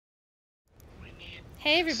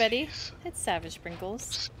Hey everybody, it's Savage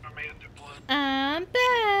Sprinkles. I'm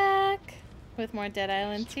back with more Dead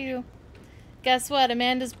Island 2. Guess what?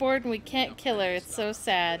 Amanda's bored and we can't kill her. It's so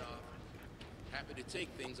sad. Happy to take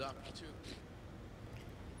things off you too.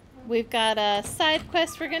 We've got a side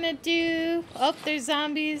quest we're gonna do. Oh, there's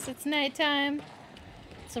zombies. It's nighttime.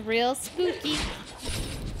 It's a real spooky.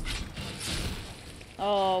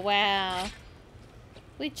 Oh, wow.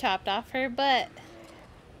 We chopped off her butt.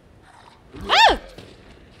 Oh!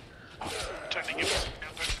 Trying to get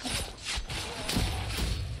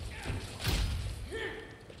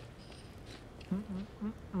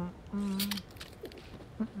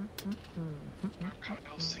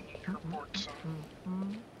singing your report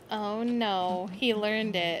song. Oh no, he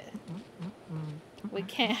learned it. We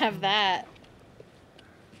can't have that.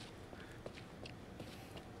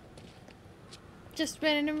 Just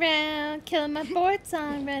running around, killing my board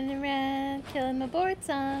song, running around, killing my board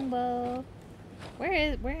song, whoa.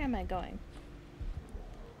 Where am I going?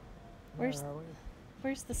 Where's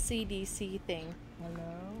the CDC thing? Hello?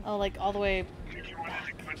 Oh, like all the way. You wanted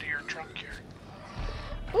to go into your trunk here.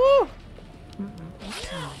 Ooh!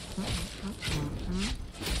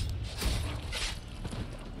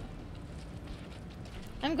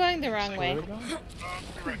 I'm going the wrong way.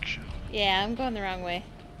 Direction. Yeah, I'm going the wrong way.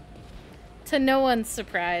 To no one's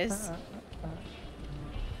surprise.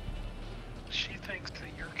 She thinks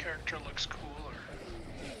that your character looks cooler.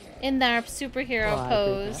 In their superhero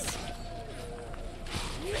pose.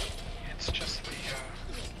 It's just the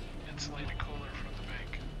insulated cooler from the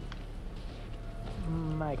bank.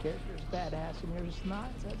 My character's badass and yours is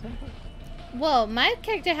not. Is that simple? Whoa, my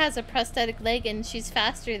character has a prosthetic leg and she's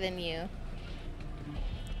faster than you.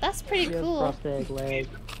 That's pretty She cool. has a prosthetic leg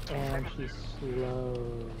and she's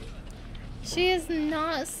slow. She is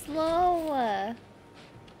not slow.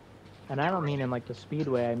 And I don't mean in like the speed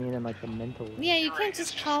way, I mean in like the mental way. Yeah, you can't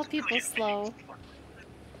just call people slow.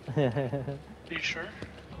 Are you sure?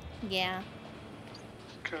 Yeah.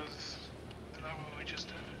 Because isn't that what we just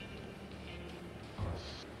did?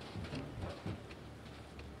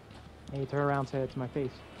 Hey, turn around, say it to my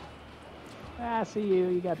face. Ah, see you,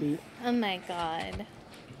 you got beat. Oh my god.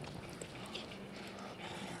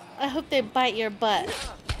 I hope they bite your butt.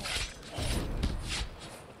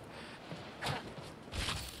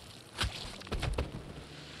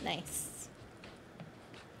 Nice.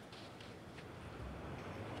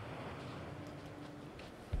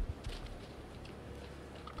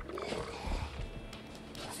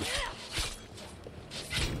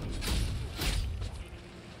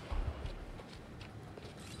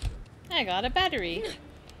 I got a battery.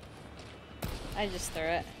 I just threw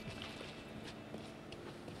it.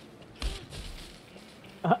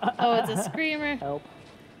 Oh, it's a screamer. Help.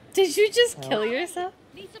 Did you just kill yourself?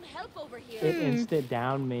 Need some help over here. It instant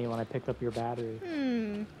downed me when I picked up your battery.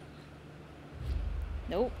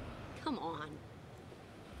 Nope. Come on.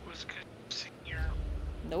 Was good seeing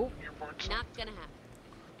Nope. your board song. Not gonna happen.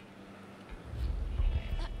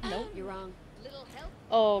 Nope. You're wrong. Little help.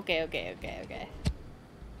 Oh, okay.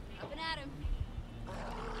 Up and at him.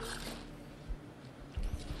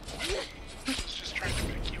 I was just trying to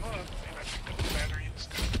pick you up, and I picked up the battery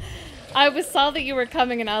instead. I saw that you were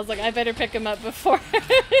coming and I was like, I better pick him up before.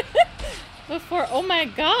 Oh my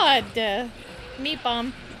god. Meat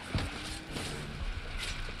bomb.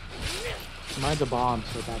 Mine's a bomb,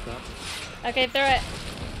 so back up. Okay, throw it.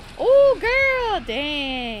 Oh, girl.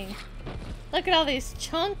 Dang. Look at all these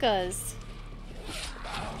chunkas.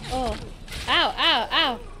 Oh. Ow, ow,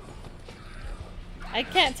 ow. I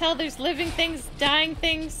can't tell. There's living things, dying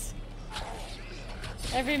things.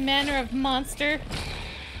 Every manner of monster.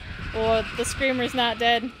 Or the screamer's not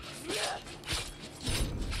dead.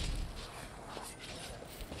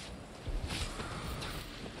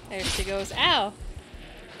 There she goes. Ow.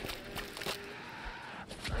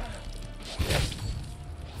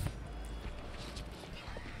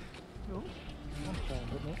 Oh, I'm trying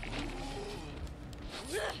to hit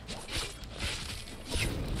me.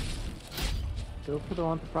 Go for the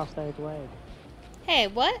one with the prosthetic leg. Hey,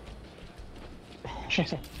 what?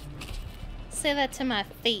 Say that to my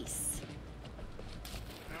face.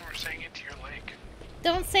 No, we're saying it to your leg.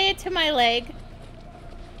 Don't say it to my leg.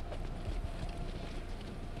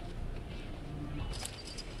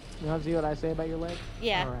 You want to see what I say about your leg?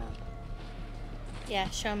 Yeah. Turn around. Yeah,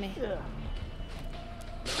 show me.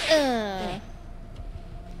 Yeah.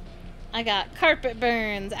 I got carpet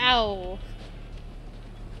burns. Ow.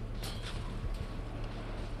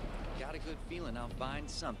 Got a good feeling I'll find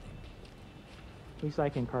something. At least I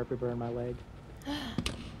can carpet burn my leg.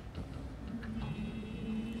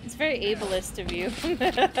 It's very ableist of you.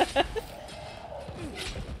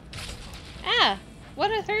 Ah!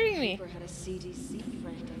 What is hurting me? Cooper had a CDC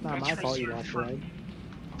friend. It's not my That's fault you reserved lost for- your leg.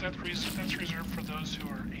 That's reserved for those who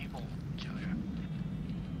are able to kill you.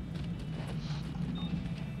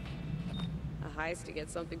 A heist to get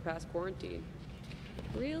something past quarantine.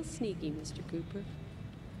 Real sneaky, Mr. Cooper.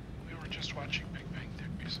 We were just watching Big Bang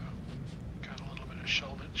Theory, so got a little bit of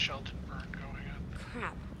Sheldon burn going on.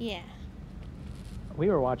 Crap. Yeah. We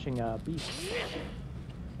were watching Beast,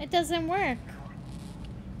 It doesn't work.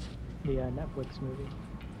 the Netflix movie.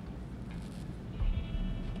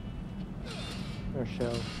 Or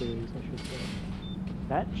show, series, I should say.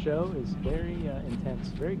 That show is very intense,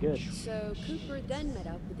 very good. So Cooper then met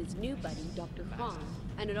up with his new buddy, Dr. Khan,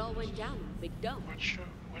 and it all went down in the big dome.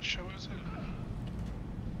 What show is it?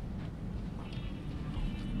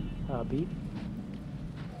 Beat?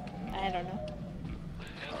 I don't know.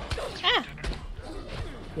 It's Ah! dinner.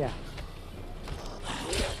 Yeah.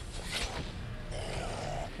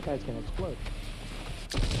 That guy's gonna explode.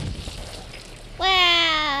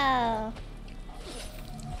 Wow!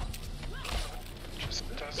 Just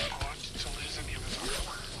doesn't want to lose any of his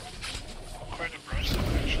armor. Quite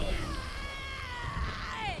impressive, actually.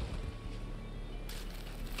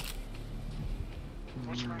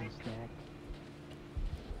 What's wrong with Snack.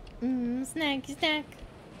 Snacky snack.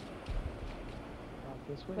 Out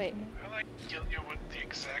this way? Wait. I like you went the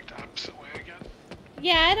exact opposite way again.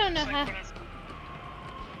 Yeah, I don't know It's how.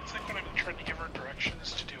 like when I'm trying to give her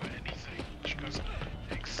directions to do anything, she goes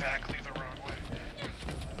exactly the wrong way.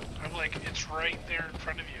 I'm like, it's right there in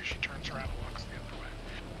front of you. She turns around and walks the other way.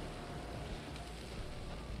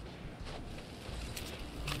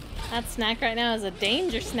 That snack right now is a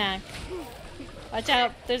danger snack. Watch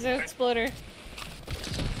out, there's an exploder.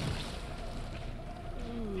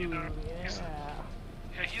 You know, he's, Yeah.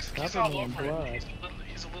 yeah, he's Covered all me in over blood. it.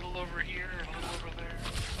 He's a little over here and a little over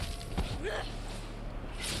there.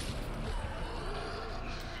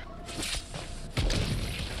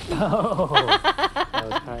 Oh! That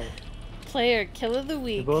was tight. Player kill of the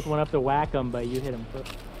We week. both went up to whack him, but you hit him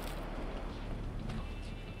first.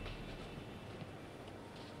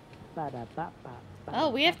 Oh,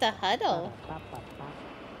 we have to huddle.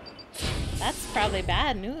 That's probably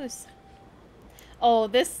bad news. Oh,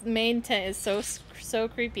 this main tent is so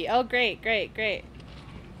creepy. Oh, great. Try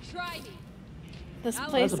me. This That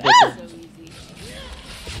place. was a Ah! bit So easy.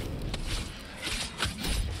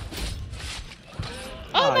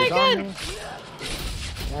 Oh my he's on god! me.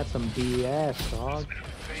 That's some BS, dog.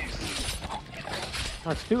 Face.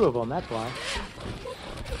 That's two of them, that's why.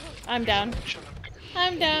 I'm down. Shut up.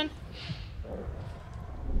 I'm down.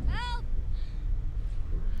 Help!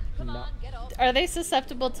 Come No. on, get off. Are they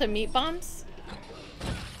susceptible to meat bombs?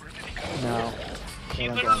 Where did he go? No. He They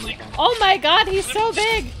don't go literally on the phone. Oh my god, he's so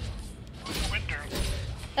big! window.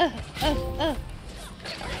 Uh.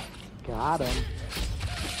 Got him.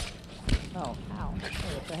 Oh, ow.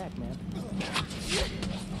 Hey, what the heck, man?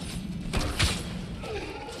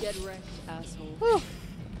 Get wrecked, asshole. Whew.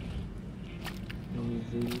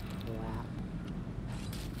 Easy clap.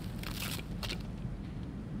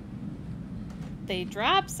 They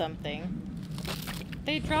dropped something.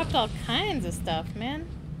 They dropped all kinds of stuff, man.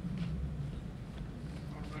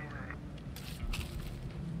 Oh, they were.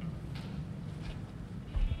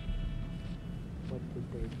 What did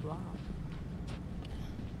they drop?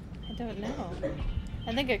 I don't know.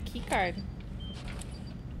 I think a key card.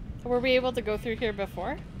 Were we able to go through here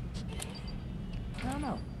before? I don't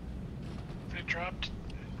know. They dropped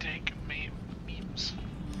dank memes.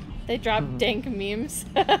 They dropped dank memes.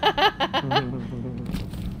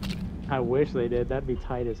 I wish they did. That'd be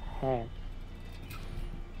tight as heck.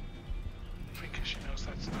 Because she knows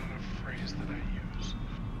that's not a phrase that I use.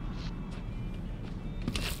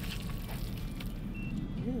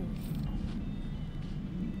 Ooh.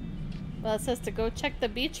 Well, it says to go check the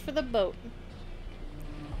beach for the boat.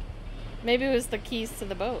 Maybe it was the keys to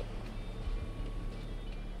the boat.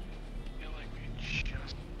 I feel like we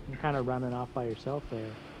just. You're kind of running off by yourself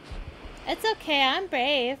there. It's okay, I'm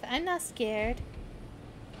brave. I'm not scared.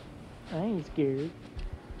 I ain't scared.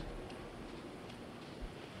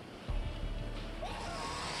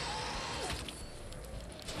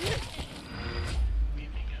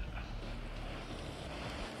 Memeing it.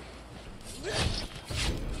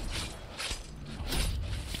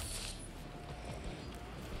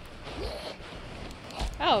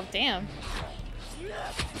 Oh, damn.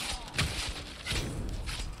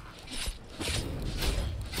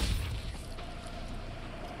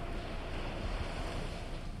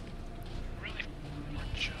 Really,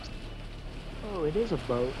 we're just. Oh, it is a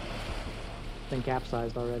boat. Been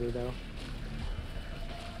capsized already, though.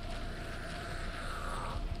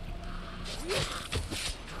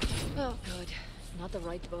 Oh, good. Not the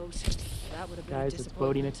right boat. That would have been a Guys, it's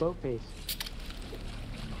Bodie disappointment. McBoatface.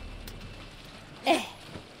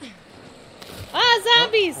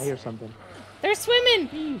 Zombies! I hear something. They're swimming!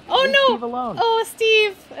 Steve, Oh leave no! Steve alone. Oh,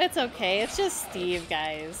 Steve! It's okay. It's just Steve,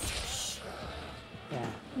 guys. Shh. Yeah.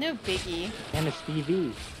 No biggie. And a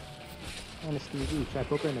Stevie. And a Stevie. Should I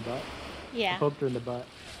poke her in the butt? I Yeah. poked her in the butt.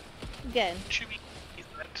 Good. Chewy.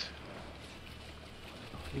 That.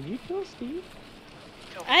 Did you kill Steve?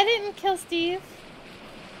 I didn't kill Steve.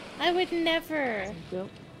 I would never.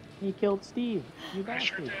 He killed Steve. You I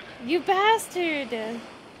sure bastard. did. You bastard!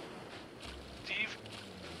 Steve,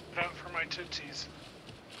 out for my tootsies.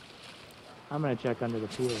 I'm gonna check under the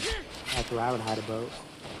pier. That's where I would hide a boat.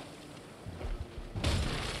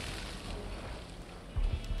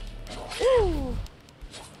 Ooh!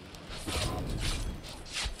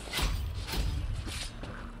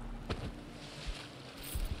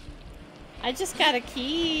 I just got a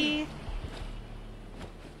key.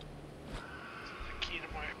 The key to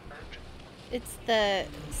my heart. It's the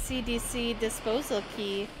CDC disposal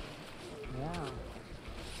key. Yeah.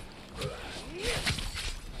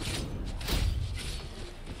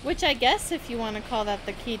 Which I guess if you want to call that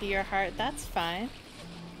the key to your heart, that's fine.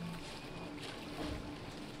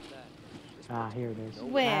 Ah, here it is.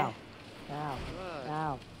 Where? Ow. Ow. Right.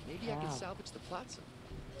 Ow. Maybe I can Ow. salvage the Plaza.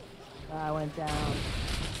 I went down.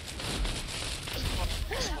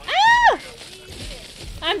 Ah!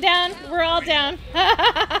 I'm down. We're all down.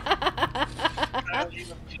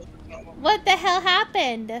 What the hell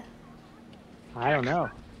happened? I don't know.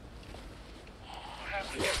 What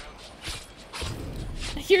happened?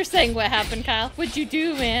 You're saying what happened, Kyle. What'd you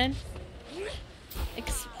do, man?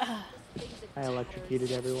 I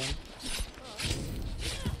electrocuted everyone.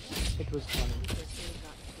 It was funny.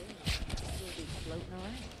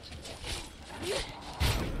 Yeah.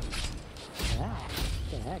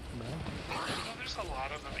 What the heck, man? Oh, there's a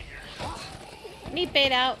lot of them here. Meat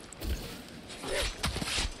bait out.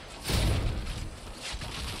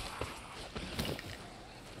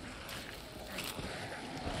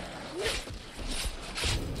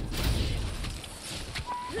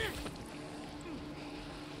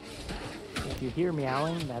 If you hear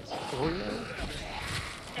meowing, that's Oreo.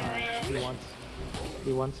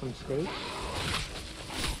 He wants some steak.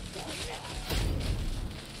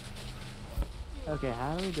 Okay,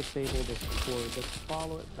 how do we disable this cord? Let's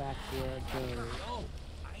follow it back to where it goes.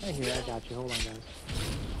 Right here, I got you. Hold on, guys.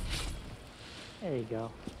 There you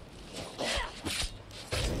go.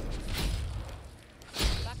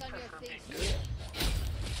 Back on your feet.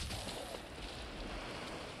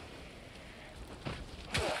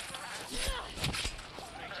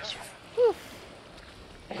 Whew.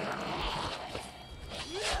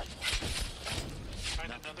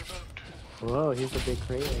 Find another boat. Whoa, here's a big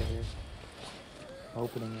crate right here.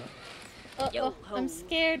 Opening it. Uh-oh, I'm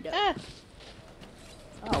scared. Ah!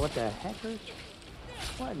 Oh, what the heckers?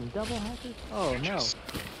 What, in double hackers? Oh, no.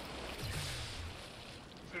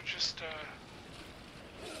 They're just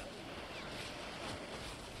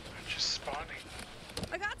spawning.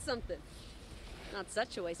 I got something. Not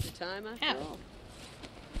such a waste of time after Ow. all.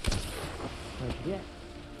 What'd you get?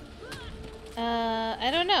 I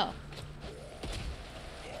don't know.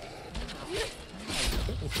 Oh, you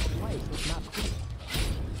hit me twice. It's not cool.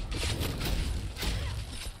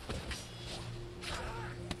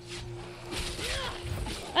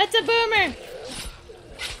 That's a boomer!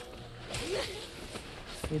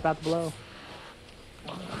 He's about to blow.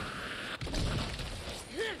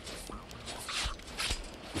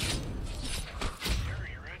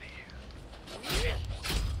 Fury ready.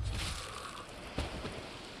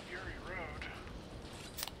 Fury Road.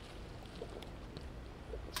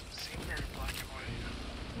 Doesn't seem very black and white.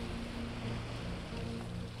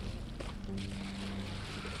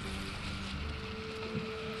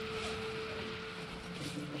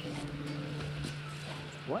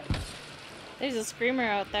 What? There's a screamer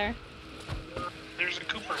out there. There's a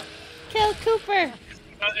Cooper. Kill Cooper!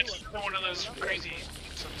 It's one of those crazy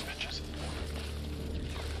sons of bitches.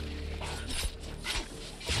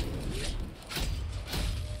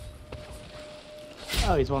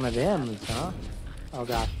 Oh, he's one of them, huh? Oh,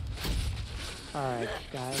 gosh. Alright,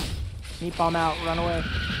 guys. Meat bomb out. Run away.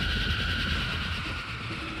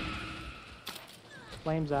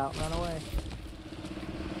 Flames out. Run away.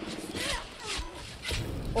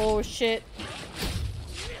 Oh shit.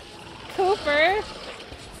 Cooper!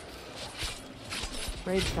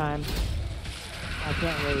 Rage time. I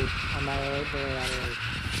can't rage. I'm not very out of rage.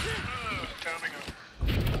 Time to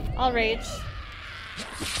go. I'll rage.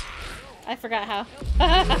 I forgot how.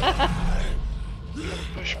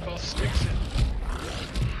 Push both sticks in.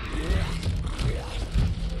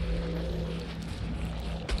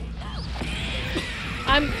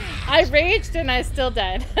 I raged and I still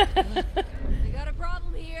died. We got a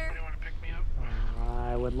problem here. Do you want to pick me up?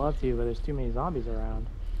 I would love to, but there's too many zombies around.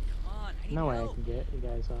 Come on, I need No way I help. can get you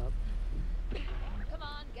guys up. Come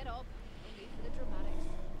on, get up. No need for the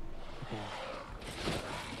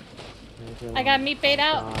dramatics. I got meat bait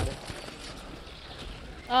out. God.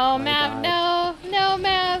 Oh, I Mav, died. no,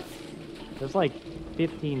 Mav. There's like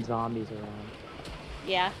 15 zombies around.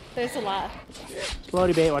 Yeah, there's a lot.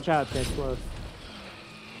 Explodey bait, watch out, it's explode.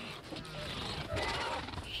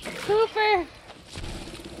 Cooper!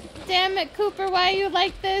 Damn it, Cooper, why are you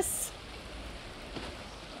like this?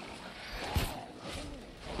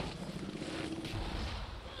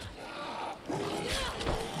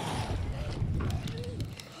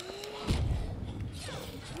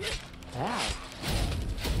 Ow.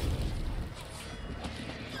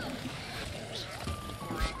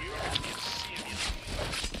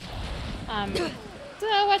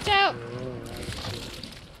 So watch out!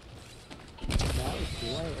 That was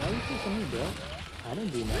cool. Why are you kicking me, bro? I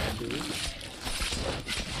didn't do nothing, dude.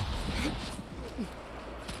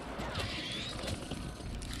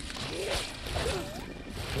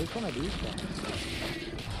 Which one of these guys?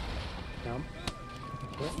 Jump.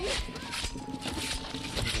 Quit.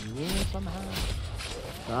 Is it me somehow?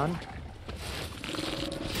 Run.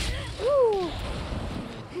 Woo!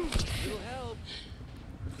 It'll help.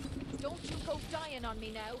 Don't you go dying on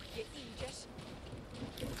me now, you idiot.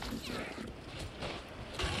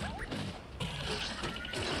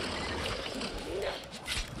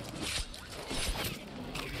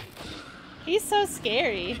 He's so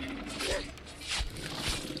scary.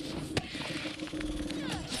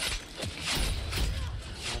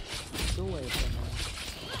 Go away from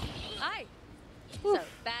me. Hi. Oof. So,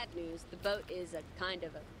 bad news. The boat is a kind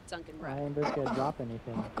of a sunken I wreck. ain't this gonna drop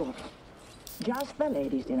anything. Good. Just the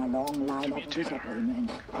ladies in a long line of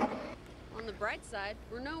disappointment. On the bright side,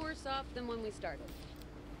 we're no worse off than when we started.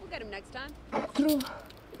 We'll get him next time. True.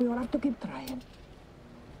 We all have to keep trying.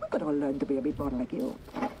 We could all learn to be a bit more like you.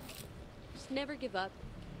 Just never give up,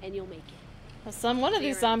 and you'll make it. Well, one of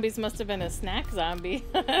these zombies must have been a snack zombie.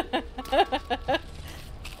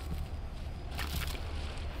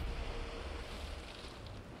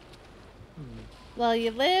 Well,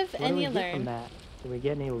 you live What and do you we get from learn. that? Did we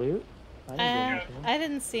get any loot? I didn't get anything. I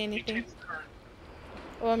didn't see anything.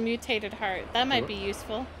 Or a mutated heart. That might be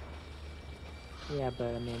useful. Yeah,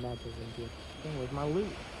 but I mean, that doesn't do a thing with my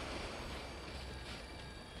loot.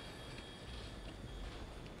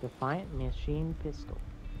 Defiant machine pistol.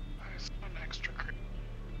 I saw an extra crit.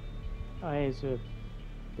 Oh, hey, it's a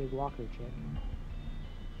big walker chick.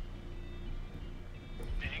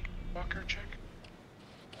 Big walker chick.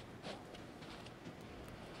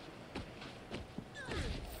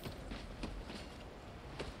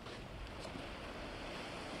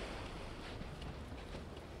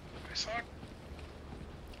 I saw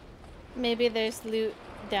Maybe there's loot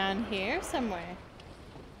down here somewhere.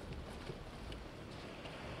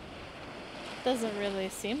 Doesn't really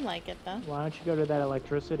seem like it though. Why don't you go to that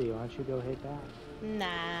electricity? Why don't you go hit that?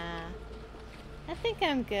 Nah. I think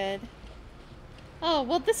I'm good. Oh,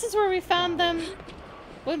 well this is where we found them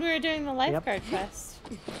when we were doing the lifeguard quest.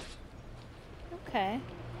 Okay.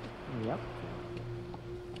 Yep.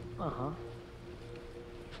 Uh-huh.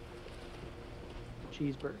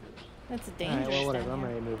 Cheeseburgers. That's Alright, dangerous. well, whatever. down I'm here.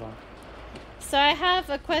 ready to move on. So I have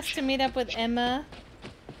a quest to meet up with Emma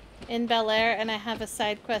in Bel Air, and I have a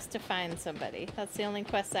side quest to find somebody. That's the only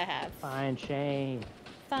quest I have. Find Shane.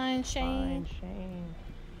 Find Shane. Find Shane.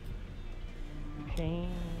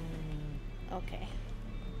 Shane. Okay.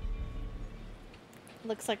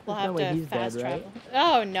 Looks like we'll There's have no way to he's fast dead, right?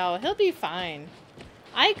 travel. Oh no, he'll be fine.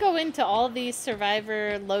 I go into all these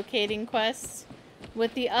survivor locating quests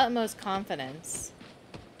with the utmost confidence.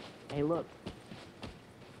 Hey, look.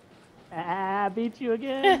 Ah, beat you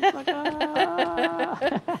again. Sucker.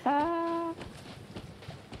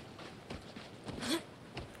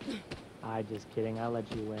 I'm just kidding. I'll let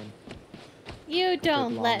you win. You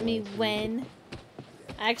don't long let me ways, so you win.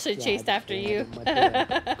 I actually Yeah, chased I after just you.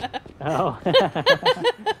 didn't Oh.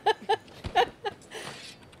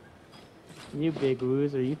 You big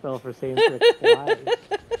loser. You fell for same trick twice.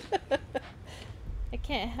 I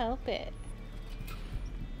can't help it.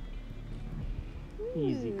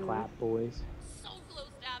 Easy clap, boys. So close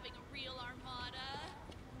to having a real armada.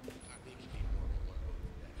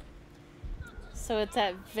 So it's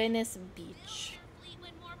at Venice Beach. Fleet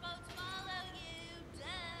when more boats follow you.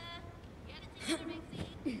 Duh. Get it together,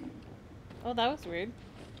 Mixie. Oh, that was weird.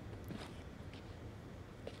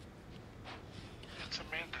 it's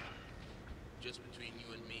Amanda. Just between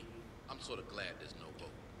you and me, I'm sort of glad there's no boat.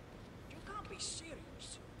 You can't be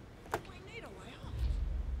serious. We need a way out.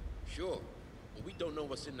 don't know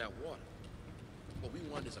what's in that water. What we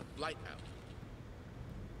want is a flight out.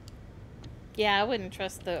 Yeah, I wouldn't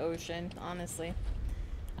trust the ocean, honestly.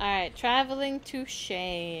 Alright, traveling to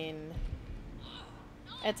Shane.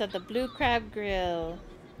 It's at the Blue Crab Grill.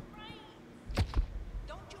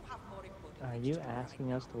 Are you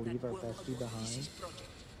asking us to leave our bestie behind?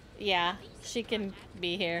 Yeah, she can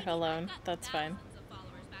be here alone. That's fine.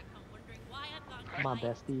 Come on,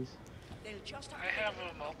 besties. I have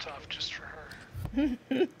a Molotov just for her.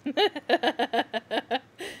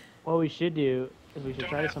 What we should do is we should Don't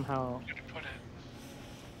try to have somehow where to put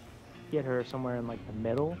it. get her somewhere in like the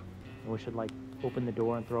middle, and we should like open the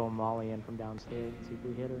door and throw a Molly in from downstairs and see if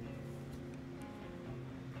we hit her.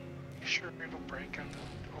 Sure, it'll break on the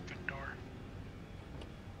open door.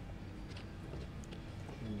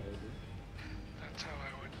 Maybe. That's how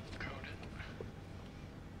I would code it.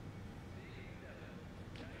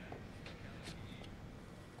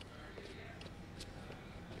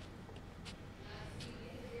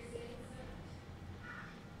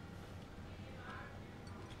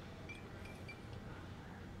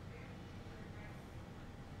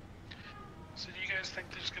 So do you guys think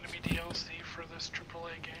there's going to be DLC for this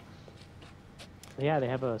AAA game? Yeah, they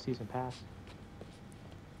have a season pass.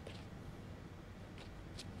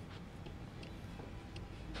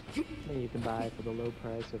 That you can buy for the low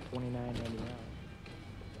price of $29.99.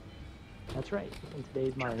 That's right. In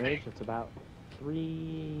today's modern age, it's about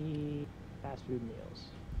 3 fast food meals.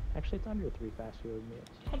 Actually, it's under 3 fast food meals.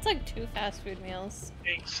 That's like 2 fast food meals.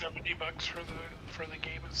 Paying $70 for the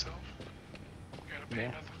game itself. You gotta pay Yeah.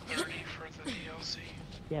 another $30 for the DLC.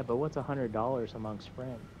 Yeah, but what's $100 amongst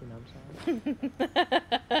friends? You know what I'm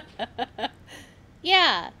saying?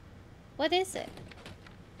 Yeah. What is it?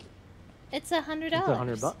 It's $100.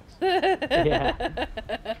 It's $100. Yeah.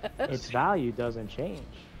 Its value doesn't change.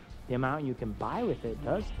 The amount you can buy with it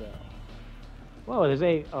does, though. Whoa, there's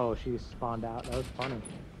a... Oh, she spawned out. That was funny.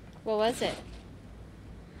 What was it?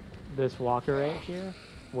 This walker right here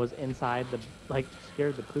was inside the... Like,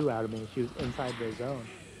 scared the poo out of me. She was inside the zone.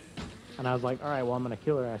 And I was like, alright, well, I'm gonna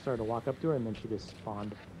kill her. And I started to walk up to her, and then she just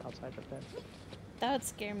spawned outside the fence. That would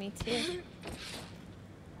scare me too.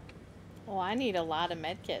 Oh, I need a lot of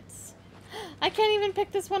medkits. I can't even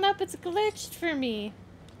pick this one up. It's glitched for me.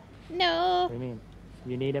 No. What do you mean?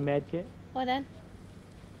 You need a med kit? Hold on.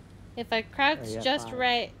 If I crouch Oh, yeah, just fine.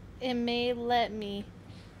 right, it may let me.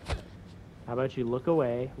 How about you look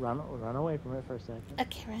away, run away from it for a second,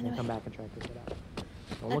 Okay, run and then away. come back and try to pick it up.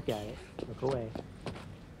 Don't look at it. Look away.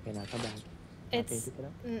 Okay, now come back. Now can you It's pick it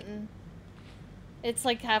up? It's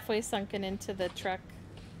like halfway sunken into the truck.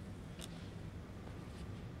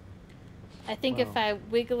 I think if Wow. I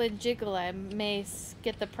wiggle and jiggle, I may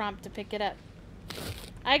get the prompt to pick it up.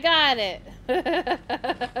 I got it.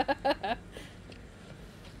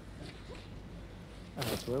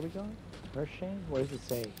 Alright, so where are we going? Where's Shane? What does it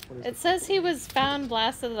say? What is It says he was found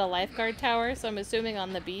blasted at a lifeguard tower, so I'm assuming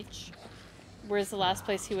on the beach. Where's the last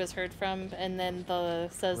place he was heard from? And then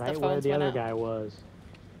says right the where phones the went other out. guy was.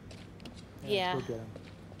 Yeah. Let's go get him.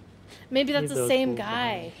 Maybe that's Leave the those same fools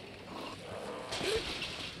guy.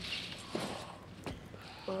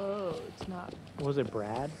 Oh, it's not. Was it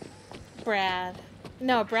Brad? Brad.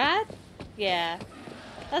 No, Brad? Yeah.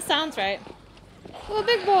 That sounds right. Oh,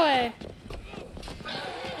 big boy.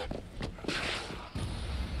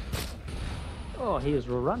 Oh, he was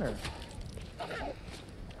a runner.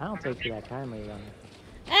 I don't take you that kindly, runner.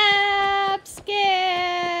 I'm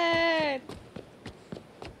scared.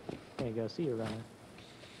 There you go, see you, runner.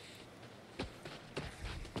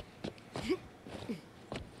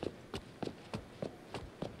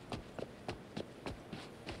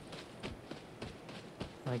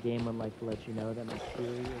 My game would like to let you know that my fury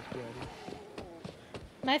is ready.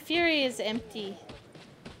 My fury is empty.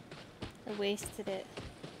 I wasted it.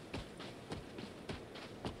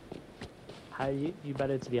 How you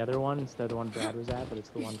bet it's the other one instead of the one Brad was at, but it's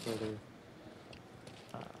the one further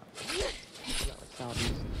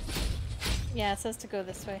southeast. Yeah, it says to go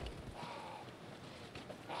this way.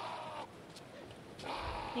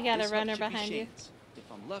 You got a This runner should be behind you. Shane's. If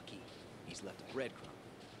I'm lucky, he's left a breadcrumb.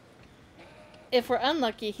 If we're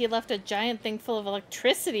unlucky, he left a giant thing full of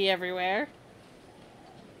electricity everywhere.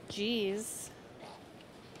 Jeez.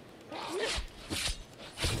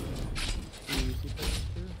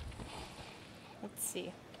 Let's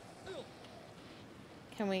see.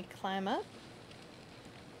 Can we climb up?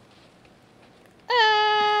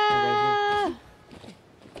 Ah!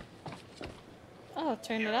 Oh,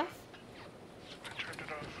 turn it off. I turned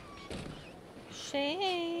it off.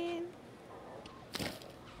 Shane.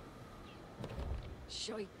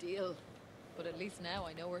 Shite deal. But at least now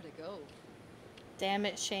I know where to go. Damn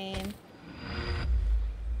it, Shane.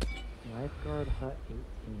 Lifeguard hut 18.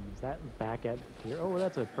 Is that back at the pier? Oh,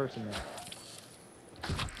 that's a person there.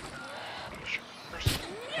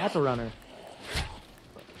 That's a runner.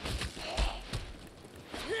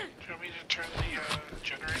 Do you want me to turn the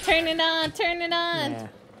generator? Turn it on, turn it on. Yeah.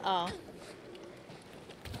 Oh.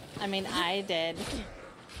 I mean, I did.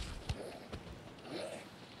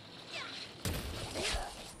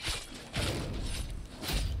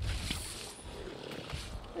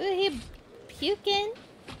 Ooh, he puking.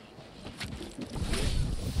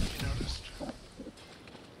 You noticed?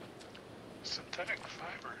 Synthetic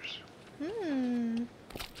fibers. Hmm. Not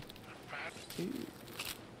bad.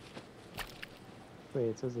 Wait,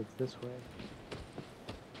 it says it's this way.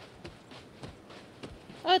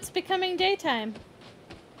 Oh, it's becoming daytime.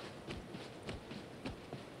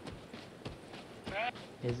 That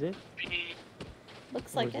Is it? be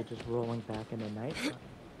Looks Or like is it. it just rolling back into night?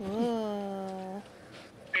 Ooh.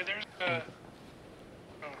 hey, there's a.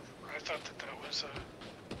 Oh, I thought that that was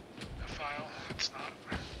a file. It's not.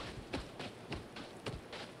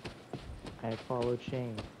 I followed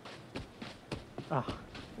Shane. Ah,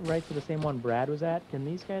 right to the same one Brad was at. Can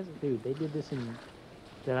these guys, dude? They did this in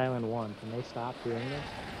Dead Island 1. Can they stop doing this?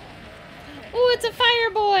 Ooh, it's a fire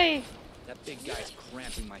boy. That big guy's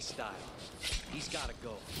cramping my style. He's gotta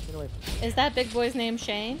go. Get away from me. Is that big boy's name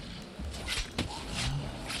Shane?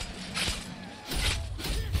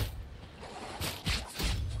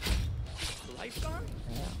 Lifeguard?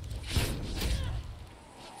 Yeah.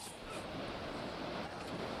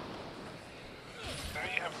 Now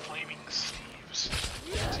you have flaming Steves.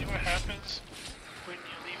 See what happens when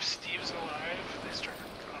you leave Steves alive? They start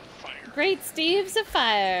on fire. Great Steve's a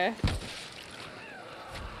fire.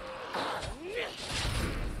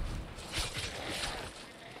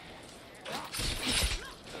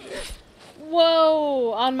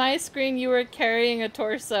 Whoa! On my screen, you were carrying a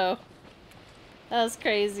torso. That was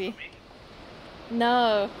crazy.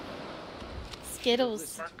 No.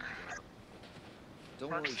 Skittles. Mark, Don't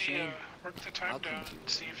mark worry, the Shane. mark the time I'll come down to you. and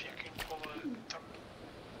see if you can pull a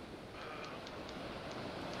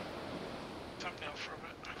thumbnail from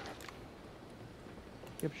it.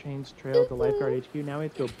 Skip Shane's trail to Lifeguard HQ. Now we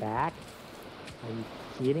have to go back? Are you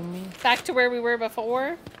kidding me? Back to where we were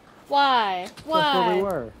before? Why? That's where we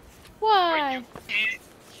Why? were. Are Why? you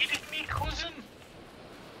kidding me, cousin?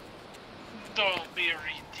 Don't be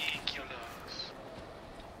ridiculous.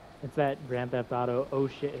 It's that Grand Theft Auto, oh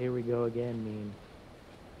shit, here we go again meme.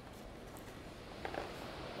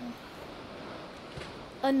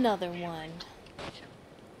 Another one.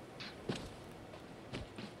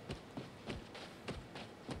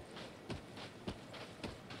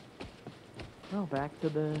 Well, back to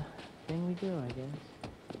the thing we do, I guess.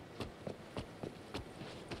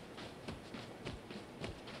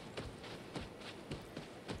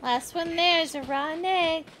 Last one there's a rotten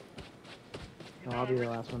egg. Oh, I'll be the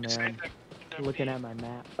last one there. I'm looking at my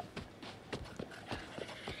map.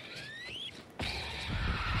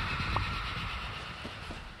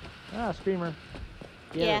 Ah, Screamer.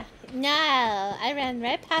 Get Yeah. her. No, I ran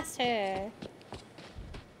right past her.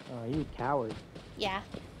 Oh, you coward. Yeah.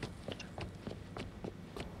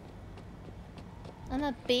 I'm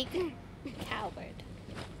a big coward.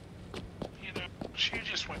 You know, she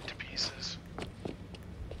just went to pieces.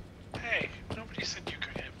 Hey, nobody said you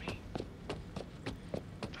could hit me.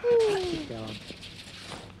 Keep going.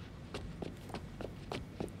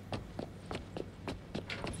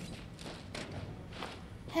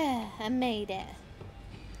 I made it.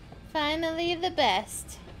 Finally the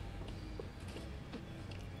best.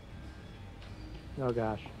 Oh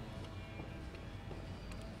gosh.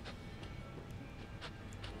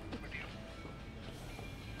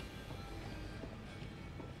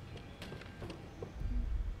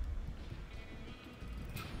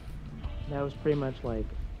 That was pretty much like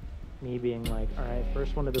me being like, alright,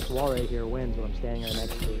 first one to this wall right here wins when I'm standing right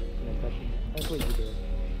next to it and then touching it. That's what you did.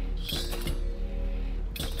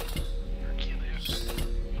 Hercules.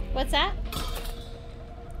 What's that?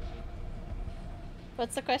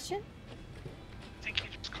 What's the question? I think he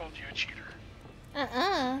just called you a cheater.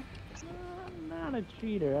 Uh-uh. I'm not a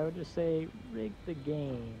cheater. I would just say rig the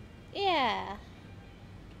game. Yeah.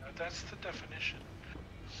 That's the definition.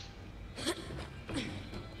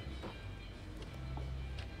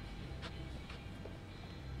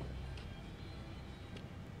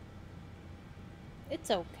 It's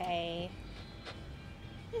okay.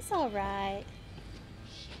 It's alright.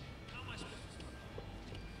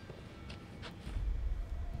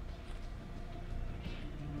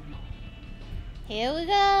 Here we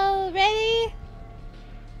go. Ready?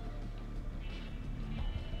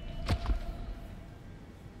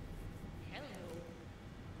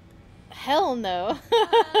 hell no.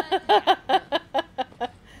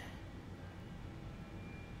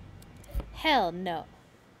 Hell no.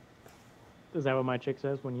 Is that what my chick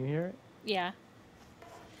says when you hear it? Yeah.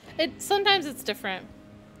 Sometimes it's different.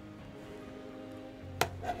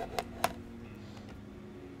 4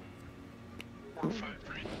 or 5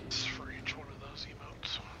 brains for each one of those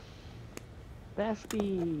emotes.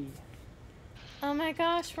 Bestie. Oh my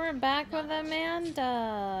gosh, we're back with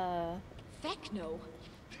Amanda. Feck no.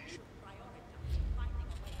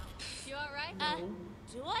 You alright?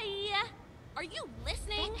 Do I? Are you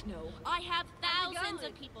listening? Feck no. I have thousands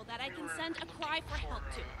going? of people that I can send a cry for help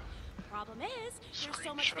to. The problem is, there's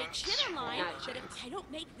so much fake shit online that if I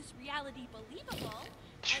don't make this reality believable,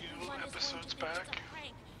 2 everyone is going to episodes think it's back, a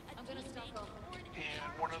prank. I'm gonna stop off.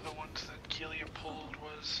 and one of the ones that Kelia pulled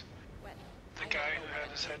was the guy who had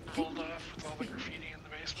his head pulled off with all the graffiti in the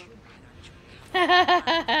basement.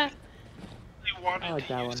 He wanted I like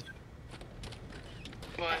to that use one. it,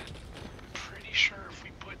 but I'm pretty sure if we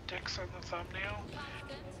put dicks on the thumbnail,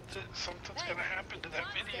 that something's gonna happen to that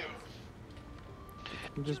video.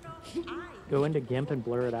 You just go into GIMP and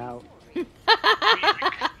blur it out.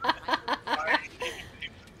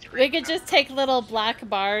 We could just take little black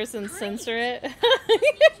bars and censor it.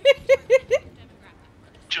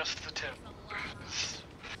 Just the tip.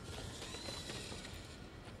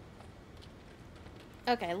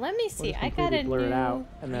 Okay, let me Or see. just I got completely a blur it new... out,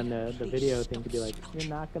 and then the video thing could be like, you're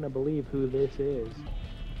not gonna believe who this is.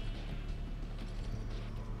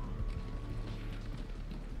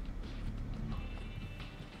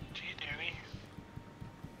 Gee, Danny.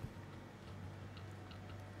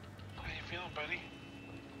 How you feeling, buddy?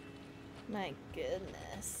 My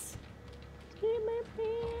goodness. I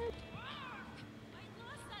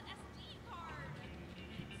lost that SD card.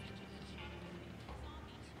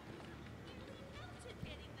 Melted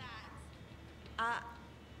getting that.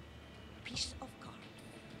 Piece of card.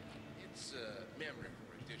 It's memory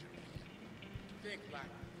for a digital. Think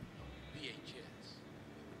like VHS.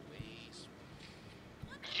 Way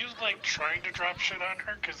smaller. You like trying to drop shit on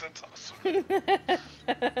her? Cause that's awesome.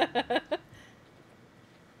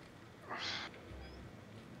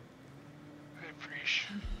 I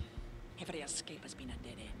appreciate. Every escape has been a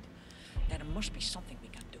dead end. There must be something we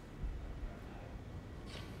can do.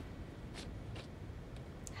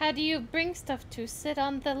 How do you bring stuff to sit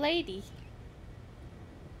on the lady?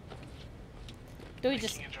 Do we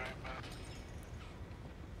just... Making a giant map.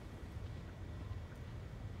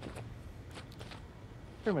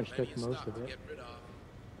 Pretty much Plenty took of most stuff of to it. get rid of.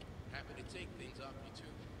 Happy to take things off you too.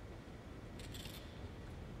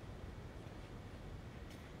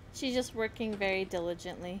 She's just working very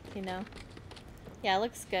diligently, you know? Yeah, it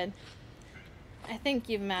looks good. I think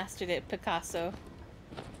you've mastered it, Picasso.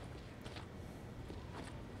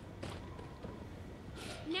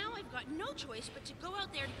 Now I've got no choice but to go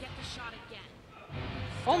out there to get the shot again.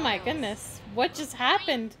 Oh my goodness. What just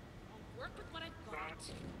happened? I'll work with what I've got.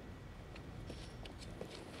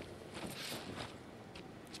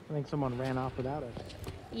 I think someone ran off without us.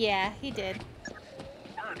 Yeah, he did.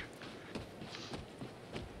 Word.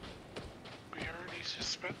 We already just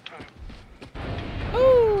spent time.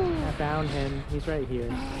 Ooh! I found him. He's right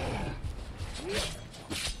here.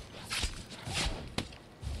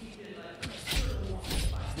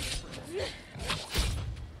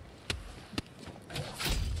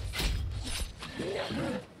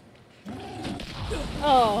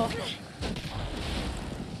 Oh.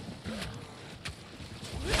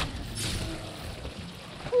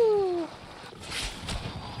 Ooh.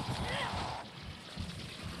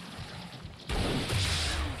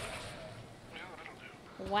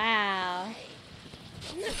 Wow.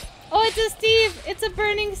 Oh, it's a Steve! It's a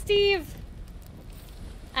burning Steve!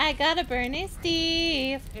 I got a burning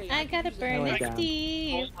Steve! I got a burning down.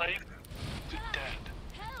 Steve! Full life to dead.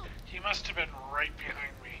 He must have been right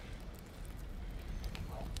behind me.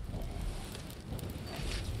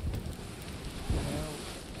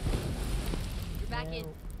 You're back in.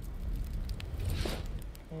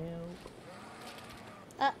 Help.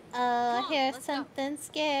 Uh-oh, here's let's go. something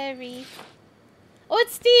scary. Oh,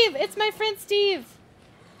 it's Steve! It's my friend Steve!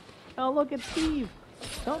 Oh, look, it's Steve.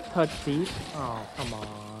 Don't touch Steve. Oh, come on.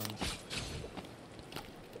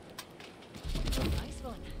 Nice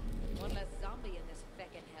one. One less zombie in this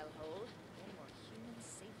feckin' hellhole. One more human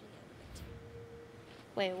safely out of it.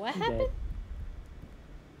 Wait, what He's happened? dead.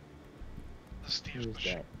 The He Steve's was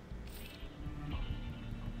machine. dead.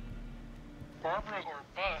 Barbara or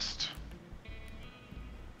bust.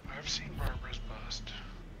 I've seen Barbara's bust.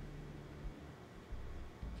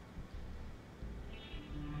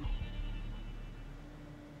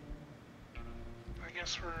 I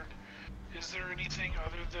guess we're... Is there anything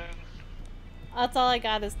other than That's all I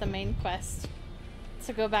got is the main quest.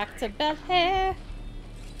 To go back to Bel Air.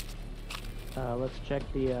 Let's check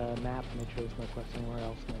the map and make sure there's no quest anywhere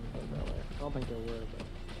else in Bel Air. I don't think there were, but...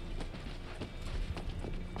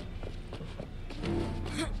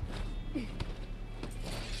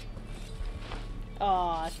 Oh,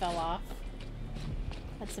 I fell off.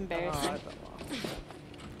 That's embarrassing. I fell off.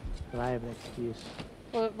 But I have an excuse.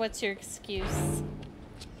 What's your excuse?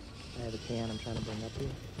 I have a can I'm trying to bring up here.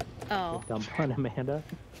 Oh. Dump on Amanda.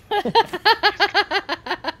 Both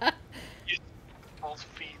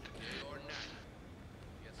feet. Or not.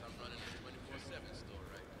 Guess I'm running a 24/7 store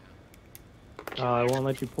right now. Oh, I won't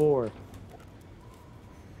let you pour.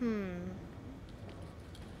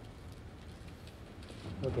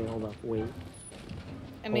 Okay, hold up. Wait.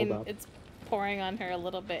 I mean, up. it's pouring on her a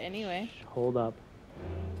little bit anyway. Hold up.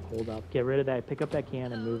 Hold up. Get rid of that. Pick up that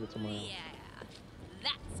can and move it somewhere else. Yeah,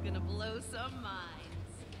 that's gonna blow some minds.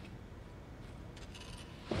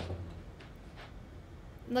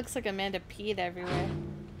 Looks like Amanda peed everywhere.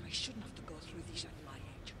 I shouldn't have to go through this at my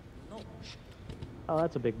age. No. Oh,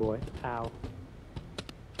 that's a big boy. Ow.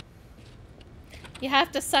 You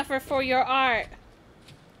have to suffer for your art.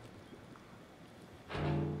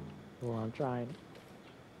 Well, I'm trying.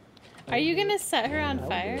 Are you gonna set her on I'll do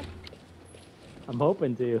fire? it. I'm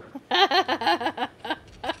hoping to.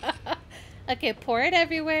 Okay, pour it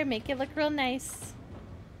everywhere. Make it look real nice.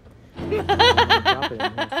 Drop it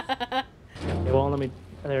in here. It won't let me.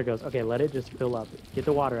 There it goes. Okay, let it just fill up. Get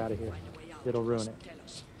the water out of here. It'll ruin it.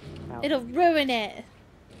 Ow. It'll ruin it.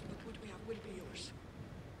 What we have will be yours.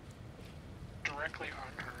 Directly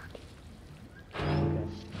on her. Okay.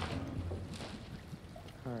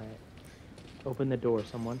 Alright. Open the door,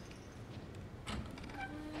 someone.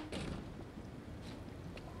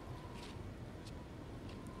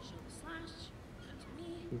 Slash, that's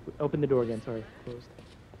me. Open the door again, sorry. Closed.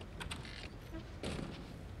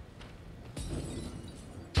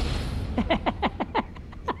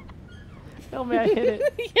 Tell me I hit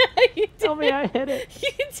it. Yeah, you did. Tell me I hit it. You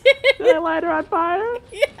did. Did I light her on fire?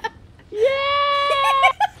 Yeah.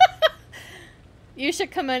 Yeah! You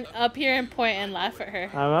should come in, up here and point and laugh at her.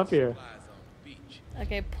 I'm up here. Flies on the beach.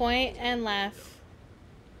 Okay, point and laugh.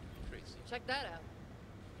 Tracy. Check that out.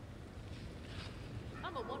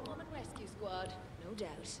 I'm a one-woman rescue squad, no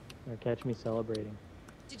doubt. Or catch me celebrating.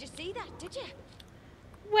 Did you see that, did you?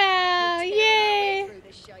 Wow, We're tearing our way yay! through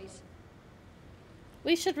this shite.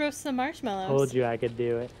 We should roast some marshmallows. Told you I could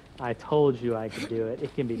do it. I told you I could do it.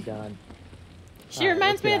 It can be done. She Alright,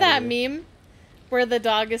 reminds let's me get of that outta here. meme where the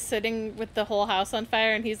dog is sitting with the whole house on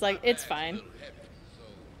fire and he's like, it's fine.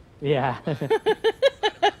 Yeah.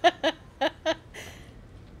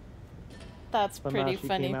 That's Somehow pretty she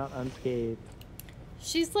funny. came out unscathed.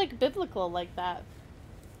 She's like biblical like that.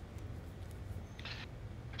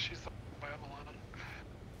 She's the Babylon.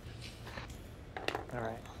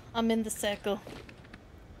 Alright. I'm in the circle.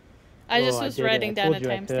 I just Oh, I was did it. writing I down a told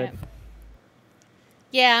you I could. timestamp.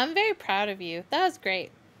 Yeah, I'm very proud of you. That was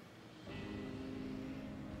great.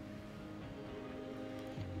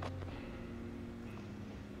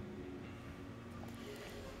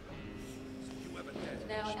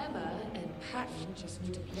 Now Emma and Patton just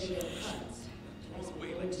need to play their parts. As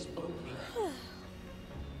we went to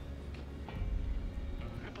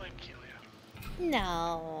I blame Kelia.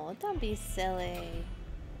 No, don't be silly.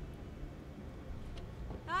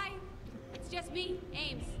 Hi, it's just me,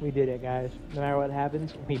 Ames. We did it, guys. No matter what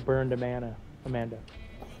happens, we burned Amanda.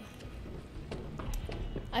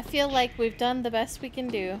 I feel like we've done the best we can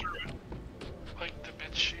do. Like the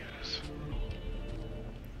bitch she is.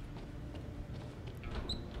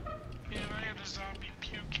 Yeah, I had a zombie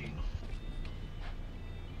puking.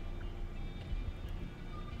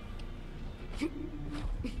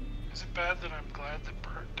 Is it bad that I'm glad that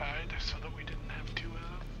Bert died so that we didn't have two of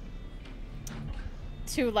them?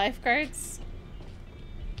 2 lifeguards.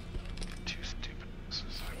 Two stupid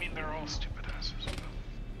asses. I mean, they're all stupid asses.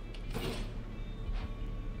 But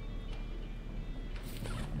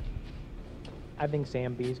I think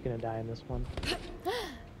Sam B's gonna die in this one.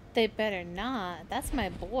 They better not. That's my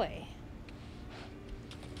boy.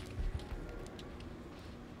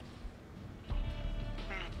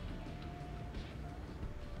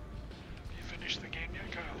 you finished the game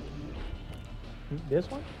yet, Kyle? This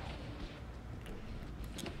one?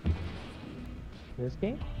 This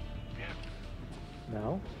game? Yeah.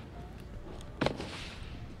 No.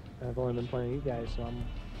 I've only been playing you guys, so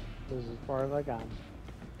this is as far as I got.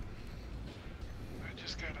 I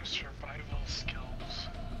just got a survival skills.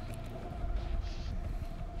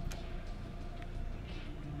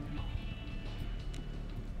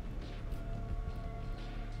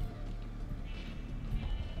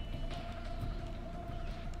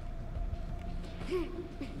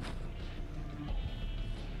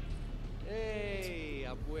 Hey,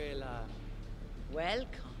 abuela.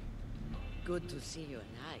 Welcome. Good to see you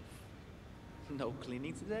alive. No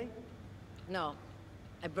cleaning today? No,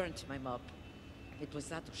 I burnt my mop. It was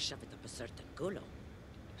that or shove it up a certain culo.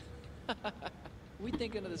 We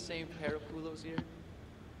thinking of the same pair of culos here?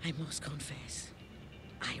 I must confess,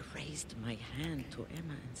 I raised my hand to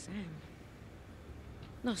Emma and Sam.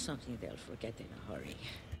 Not something they'll forget in a hurry.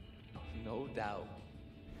 No doubt.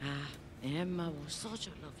 Ah, Emma was such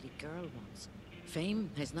a lovely girl once.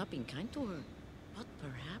 Fame has not been kind to her, but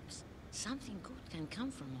perhaps something good can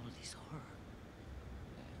come from all this horror.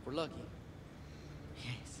 If we're lucky.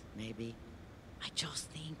 Yes, maybe. I just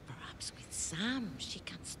think perhaps with Sam, she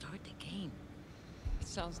can start again.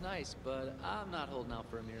 Sounds nice, but I'm not holding out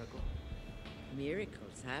for a miracle.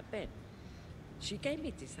 Miracles happen. She gave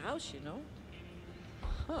me this house, you know.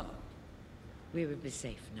 Huh. We will be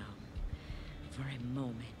safe now. For a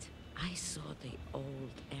moment, I saw the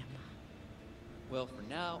old Emma. Well, for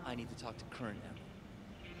now, I need to talk to current Emma.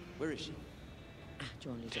 Where is she? Ah,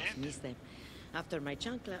 you only just missed them. After my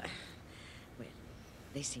chancla... Well,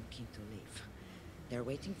 they seem keen to leave. They're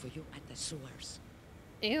waiting for you at the sewers.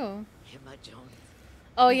 Ew. Emma Jones.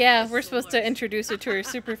 Oh yeah, we're supposed to introduce her to her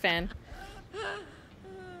super fan.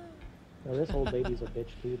 No, this old lady's a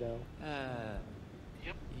bitch too, though.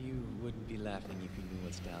 Yep. You wouldn't be laughing if you knew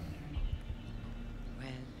what's down there.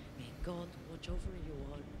 Well, may God watch over you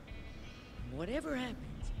all. And whatever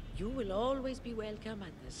happens, you will always be welcome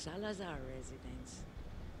at the Salazar residence.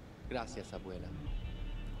 Gracias, abuela.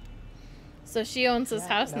 So she owns this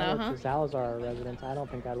house now, that huh? the Salazar residence, I don't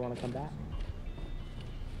think I'd want to come back.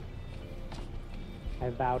 I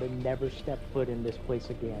vow to never step foot in this place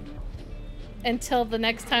again. Until the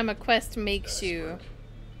next time a quest makes you.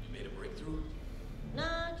 You made a breakthrough?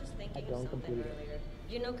 Nah, just thinking I of don't something complete it. earlier.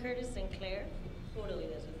 You know Curtis Sinclair? Totally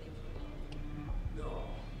doesn't think.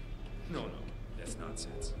 No, that's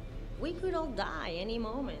nonsense. We could all die any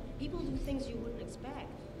moment. People do things you wouldn't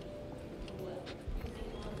expect.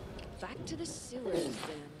 Back to the sewers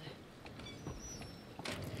then.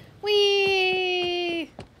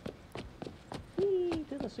 Whee! Whee,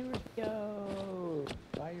 to the sewers we go.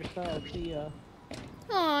 Buy your stuff, see ya.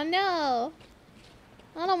 Oh no.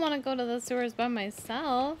 I don't want to go to the sewers by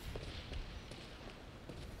myself.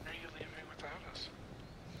 Are you leaving without us?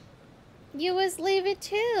 You was leaving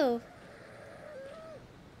too.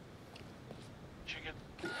 Did you get...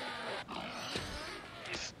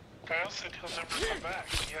 Kyle said he'll never come back.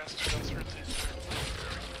 He has to go through this.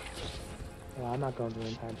 Well, I'm not going to the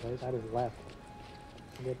entire place. I just left.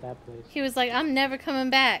 Forget that place. He was like, I'm never coming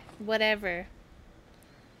back. Whatever.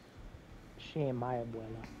 She ain't my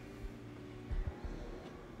abuela.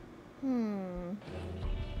 Hmm.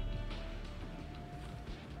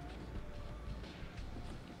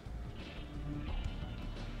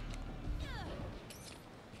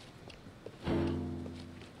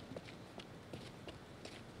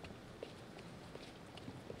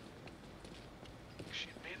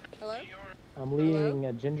 Hello? I'm leading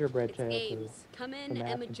a gingerbread trail Ames. Come in, the map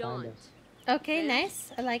Emma and find Johns. us. Okay,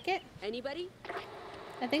 nice. I like it. Anybody?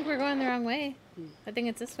 I think we're going the wrong way. I think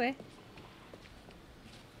it's this way.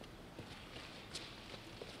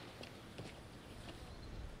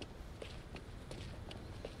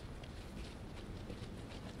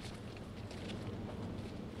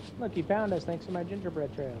 Look, you found us thanks to my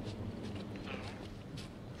gingerbread trail.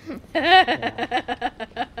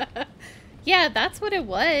 Yeah, that's what it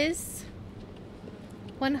was.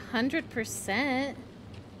 100%.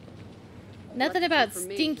 Nothing about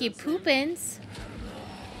stinky poopins.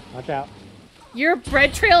 Watch out. Your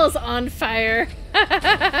bread trail is on fire.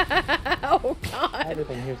 Oh god.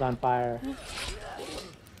 Everything here's on fire.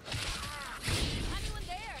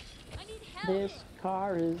 This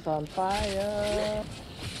car is on fire.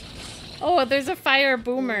 Oh, there's a fire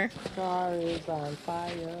boomer. This car is on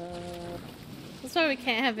fire. That's why we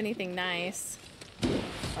can't have anything nice.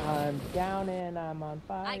 I'm down and I'm on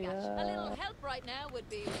fire. I got you. A little help right now would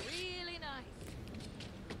be really nice.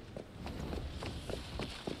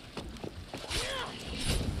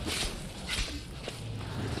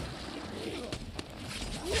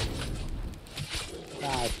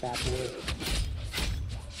 Die, fat boy.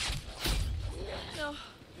 No,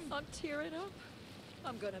 I'm tearing up.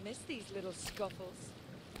 I'm gonna miss these little scuffles.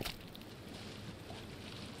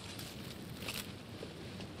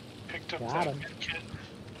 Picked up Got that him. med kit.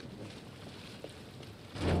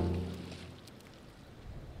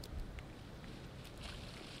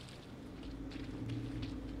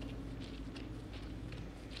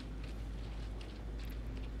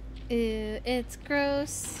 Ew, it's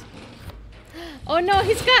gross. Oh no,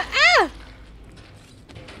 he's got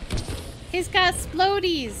He's got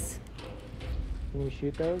splodies. Can you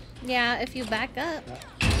shoot those? Yeah, if you back up. Yeah.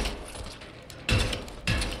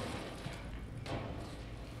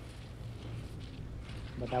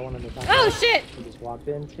 But that one on the top. Oh shit! You just walked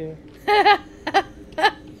into.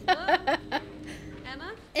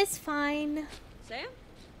 Emma? It's fine. Sam?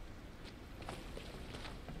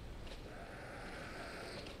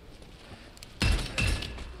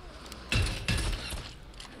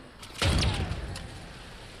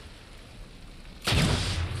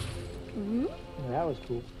 Mm-hmm. Yeah, that was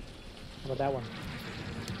cool. How about that one?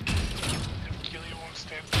 If Keely won't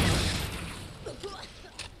stand for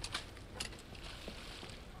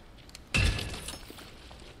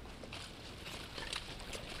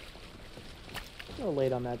A little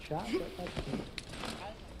late on that shot, but that's cool.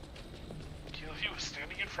 Keely was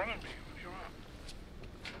standing in front of me. What do you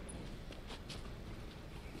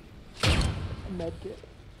want?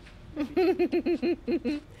 A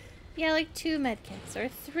medkit. Yeah, like 2 medkits, or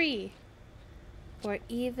 3. Or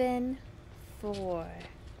even 4.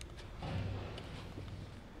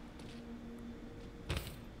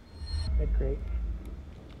 Med crate.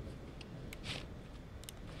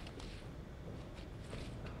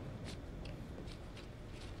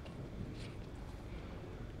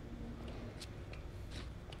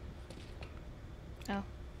 Oh.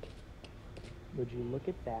 Would you look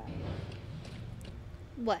at that?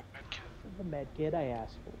 What? The medkit I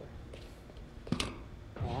asked for.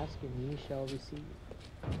 Ask and ye shall receive.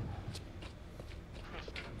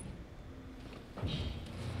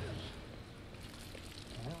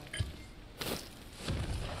 Wow.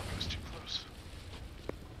 I was too close.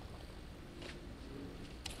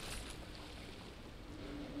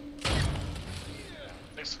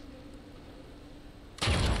 Nice.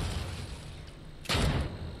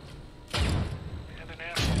 And an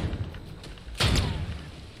asshole.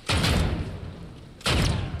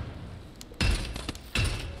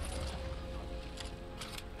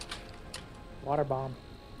 Water bomb.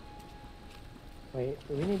 Wait,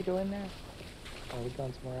 do we need to go in there? Or are we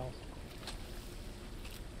going somewhere else?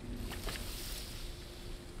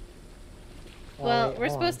 Oh, Well, wait, we're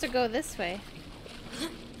hold supposed to go this way.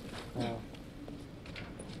 on. Oh.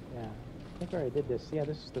 Yeah. I think we already did this. Yeah,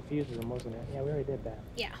 this is the fuse room, wasn't it? Yeah, we already did that.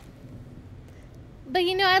 Yeah. But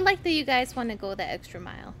you know, I like that you guys want to go the extra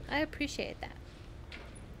mile. I appreciate that.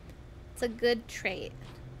 It's a good trait.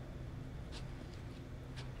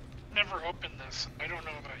 Never opened this. I don't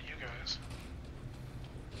know about you guys.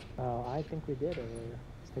 Oh, I think we did earlier.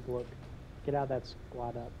 Let's take a look. Get out of that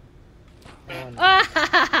squat up.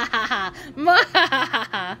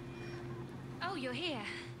 Oh, you're here.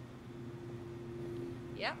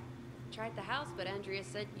 Yep. Tried the house, but Andrea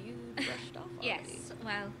said you rushed off already. Yes,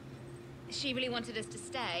 well, she really wanted us to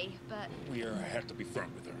stay, but... We have to be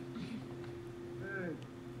firm with her. Hey,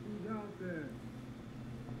 who's out there?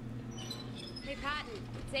 Hey, Patton,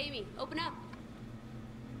 it's Amy. Open up.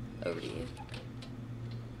 Over to you.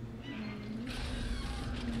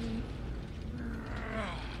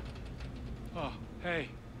 Oh, hey.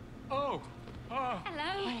 Oh! Oh!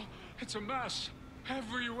 Hello. Oh, it's a mess.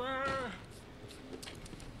 Everywhere.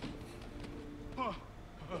 Oh,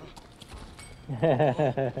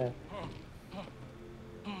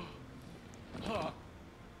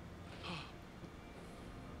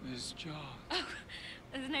 Miss John. Oh,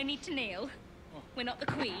 there's no need to kneel. We're not the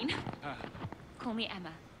Queen. Call me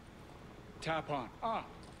Emma. Tap on.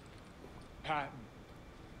 Patton.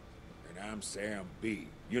 And I'm Sam B.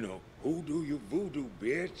 You know, who do you voodoo,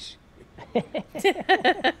 bitch?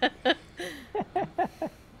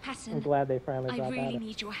 Patton, I'm glad they finally I brought really that up.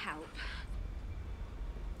 need your help.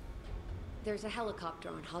 There's a helicopter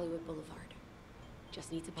on Hollywood Boulevard.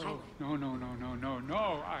 Just needs a pilot. No.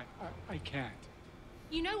 I can't.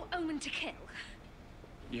 You know Omen to Kill?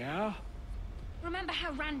 Yeah? Remember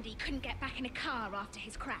how Randy couldn't get back in a car after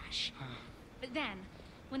his crash? But then,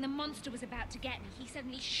 when the monster was about to get me, he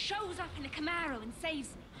suddenly shows up in a Camaro and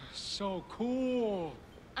saves me. So cool.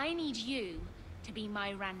 I need you to be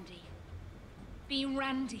my Randy. Be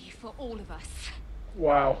Randy for all of us.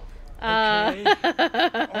 Wow. Okay.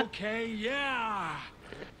 Okay, yeah.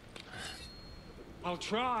 I'll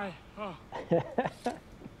try.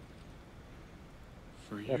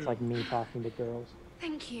 For you. That's like me talking to girls.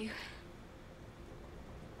 Thank you.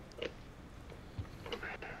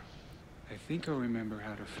 I think I remember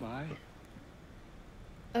how to fly.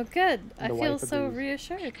 Oh, good. I The feel wife so agrees.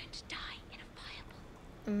 reassured. You're going to die in a fireball.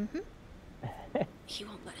 Mm-hmm. He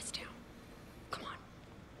won't let us down. Come on.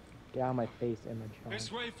 Get out of my face, image.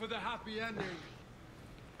 This way for the happy ending.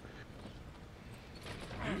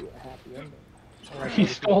 Ooh, a happy ending. He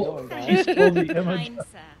stole the image. Fine,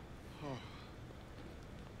 sir.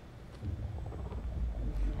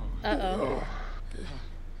 Uh-oh.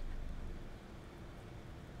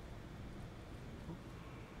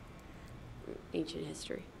 Ancient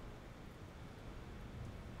history.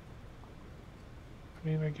 I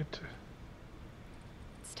mean, I get to...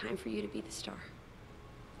 It's time for you to be the star.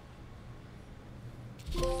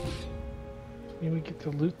 I mean, we get to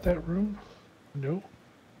loot that room? No.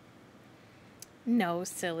 No,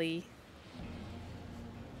 silly.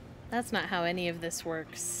 That's not how any of this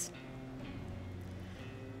works.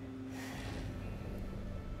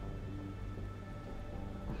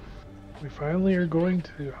 We finally are going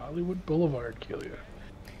to Hollywood Boulevard, Kelia.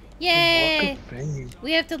 Yay! Walk of Fame.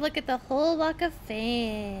 We have to look at the whole Walk of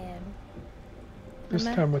Fame. This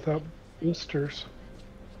time without blisters.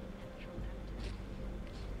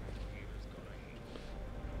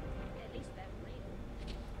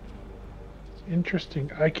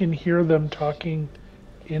 Interesting. I can hear them talking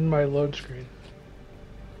in my load screen.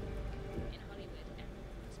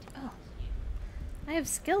 Oh. I have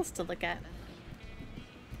skills to look at.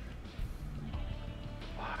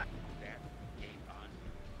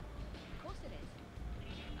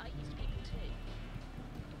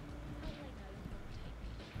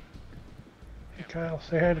 Hey Kyle,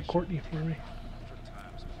 say hi to Courtney for me.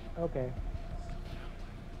 Okay.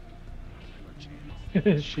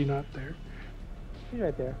 Is she not there? She's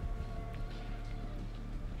right there.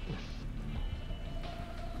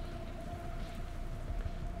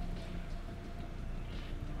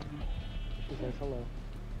 She says hello.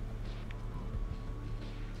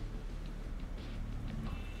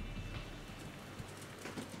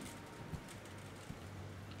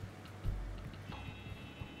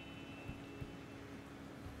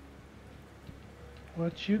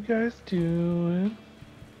 What you guys doing?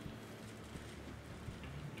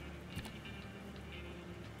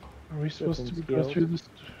 Are we supposed to go through this?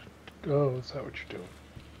 Oh, is that what you're doing?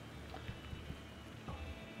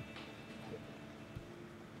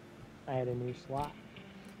 I had a new slot.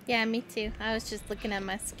 Yeah, me too. I was just looking at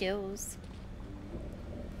my skills.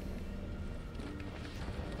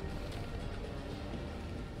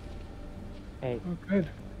 Hey. Oh, good.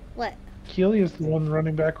 What? Keely is the one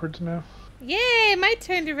running backwards now. Yay! My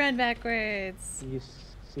turn to run backwards. You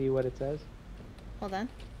see what it says? Hold on.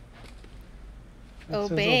 It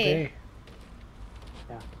says Obey.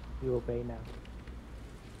 Yeah, you obey now.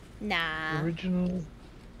 Nah. Original.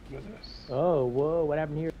 Goodness. Oh, whoa! What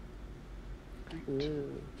happened here?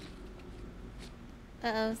 Ooh.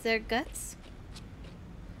 Uh-oh, is there guts?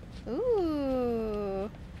 Ooh.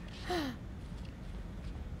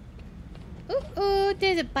 Ooh,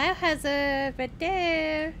 there's a biohazard right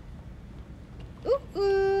there.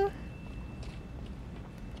 Ooh.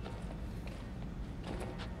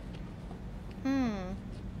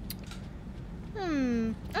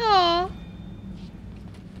 Oh.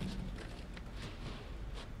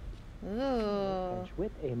 Ooh.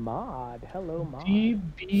 With a mod. Hello, mod.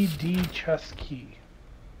 DBD chest key.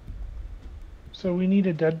 So we need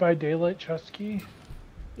a Dead by Daylight chest key?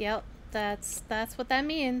 Yep, that's what that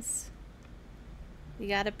means. You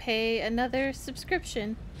gotta pay another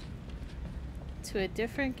subscription to a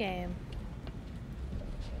different game.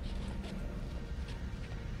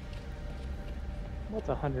 What's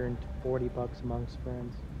 $140 amongst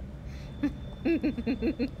friends?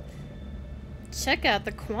 Check out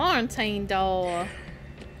the quarantine door.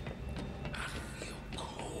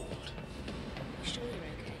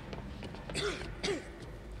 I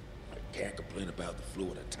can't complain about the flu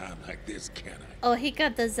at a time like this, can I? Oh, he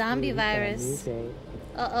got the zombie virus.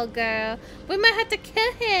 Uh-oh, girl. We might have to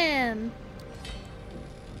kill him.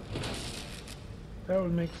 That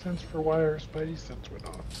would make sense for why our spidey sense went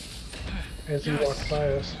off as he walked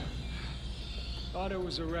by us. Thought it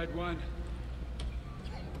was a red one.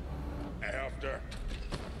 After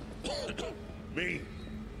me.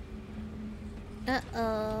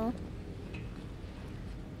 Uh-oh.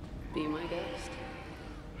 Be my ghost.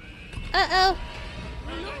 Uh-oh.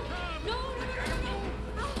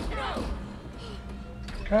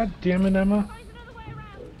 God damn it, Emma.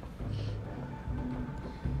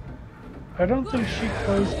 I don't think she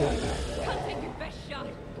closed it.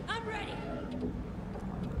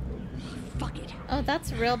 Oh,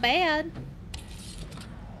 that's real bad.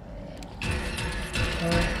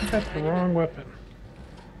 You got the wrong weapon.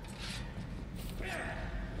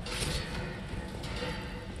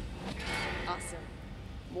 Awesome.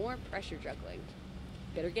 More pressure juggling.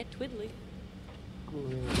 Better get twiddly.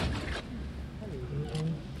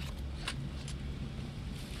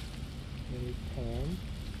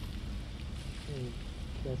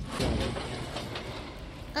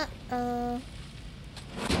 Uh-oh.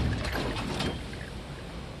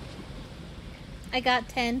 I got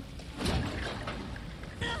 10.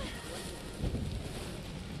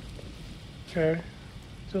 Okay.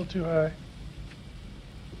 Still too high.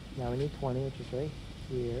 Now we need 20, which is right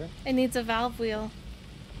here. It needs a valve wheel.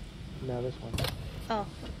 No, this one. Oh.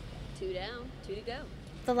 2 down, 2 to go.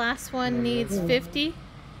 The last one needs 50.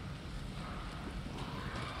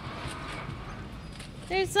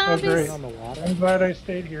 There's Oh, zombies. great. On the water. I'm glad I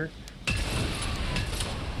stayed here.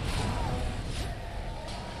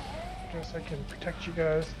 Guess I can protect you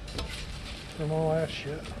guys from all that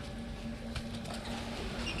shit.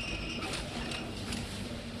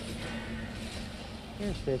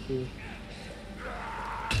 Here's 50.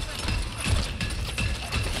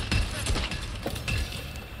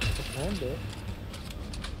 Earned it.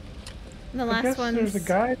 And the I last guess one's there's a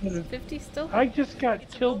guy that is, 50 still. I just got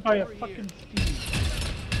killed by a fucking Steve.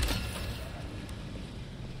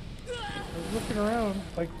 I was looking around,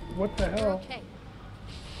 like, what the hell? Okay.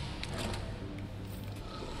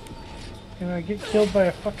 And I get killed by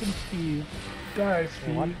a fucking Steve. Die, Yeah,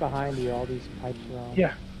 Steve. watch behind you, all these pipes around.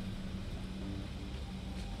 Yeah.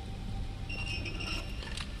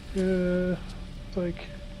 It's like...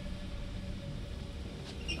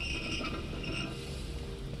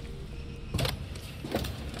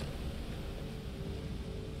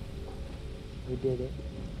 We did it,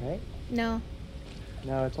 right? No.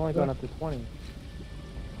 No, it's only going up to 20. It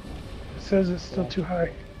says it's still too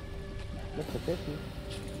high. Up to 50.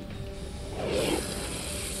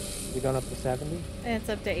 You going up to 70? And it's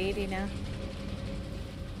up to 80 now.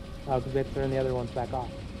 Oh, because they turn the other ones back off.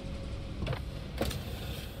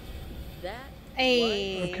 That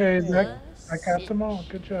Hey. Okay, Zach, I got them all.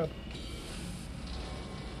 Good job.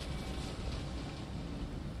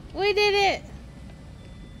 We did it.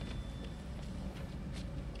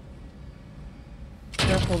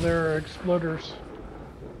 Careful, there are exploders.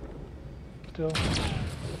 Still.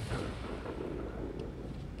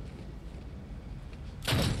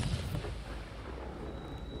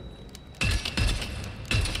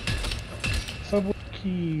 Subway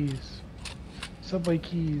keys. Subway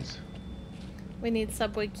keys. We need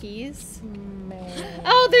subway keys.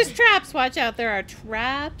 Oh, there's traps. Watch out. There are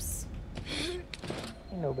traps.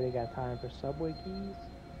 Ain't nobody got time for subway keys.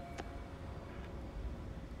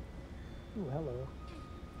 Ooh, hello.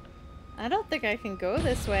 I don't think I can go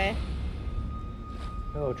this way.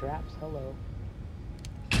 Oh, traps, hello.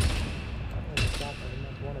 That's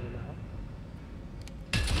one of them out.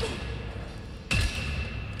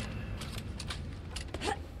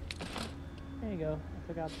 There you go. I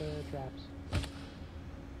took out the traps.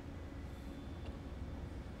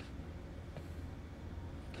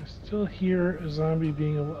 I still hear a zombie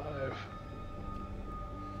being alive.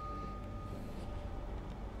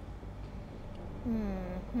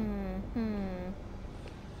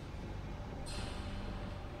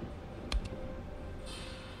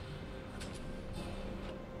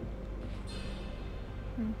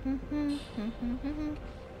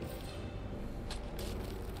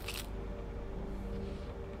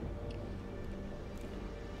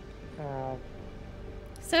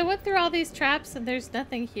 So I went through all these traps and there's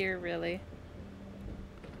nothing here really.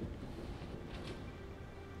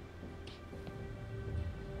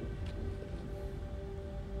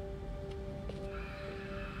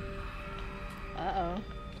 Uh-oh.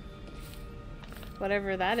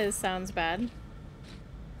 Whatever that is sounds bad.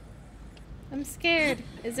 I'm scared.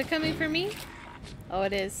 Is it coming for me? Oh,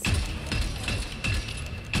 it is.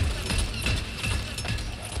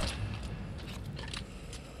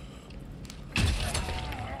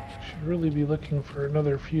 Should really be looking for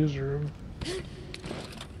another fuse room.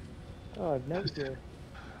 Oh, I've noticed here.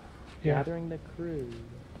 Yeah. Gathering the crew.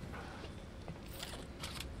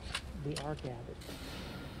 The Ark Abbot.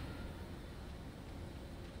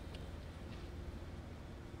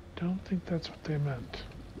 Don't think that's what they meant.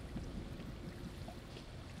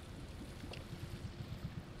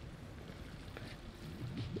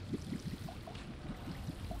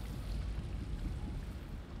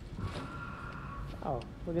 Oh,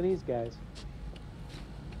 look at these guys.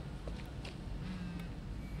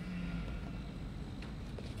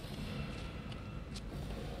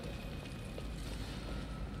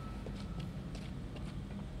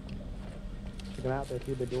 Check them out, they're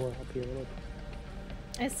through the door up here, look.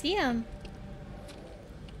 I see him.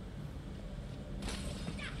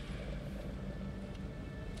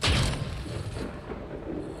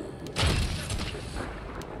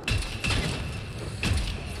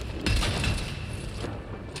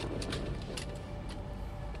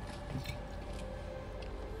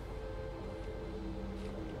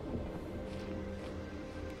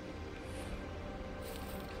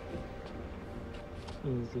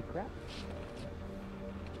 Easy crap.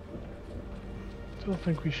 Still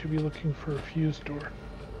think we should be looking for a fuse door.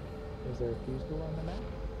 Is there a fuse door on the map?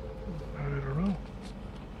 I don't know.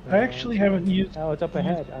 I actually haven't used. Oh, it's up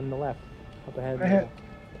ahead on the left. Up ahead.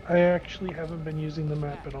 I actually haven't been using the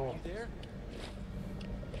map at all. You there?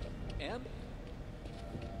 Em?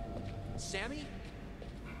 Sammy?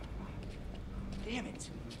 Damn it.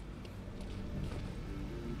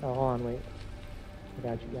 Oh, hold on, wait. I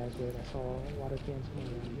got you guys. Wait, I saw a water can somewhere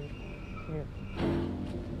around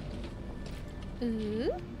here.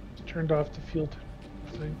 Ooh. Turned off the field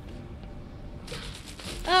thing.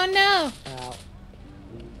 Oh no! Ow.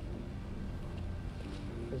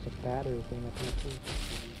 There's a battery thing up here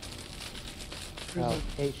too. Oh,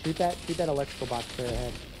 hey, shoot that electrical box there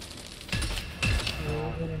ahead.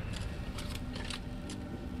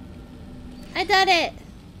 I done it!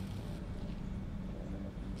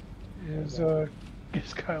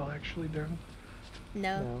 Is Kyle actually down?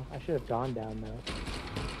 No. No, I should have gone down though.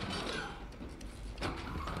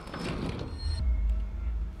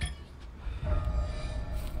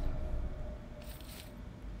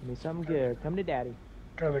 Give me something good. Come to daddy.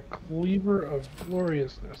 Got a cleaver of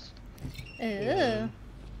gloriousness. Ew.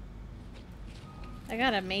 I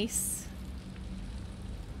got a mace.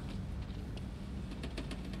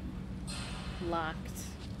 Locked.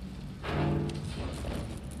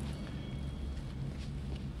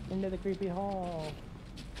 Into the creepy hall.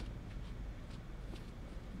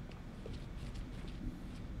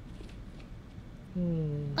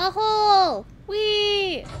 A hole!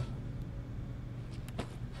 Wee!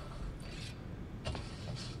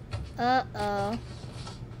 Uh-oh.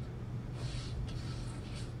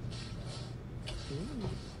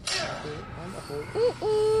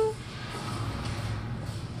 Ooh-ooh.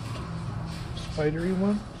 Spidery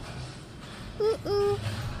one? Ooh-ooh.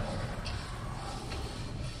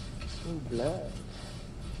 Ooh, blood.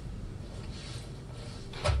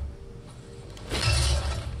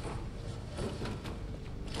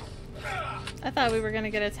 I thought we were gonna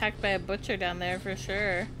get attacked by a butcher down there for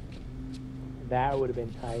sure. That would have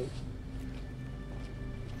been tight.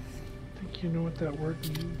 I think you know what that word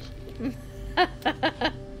means.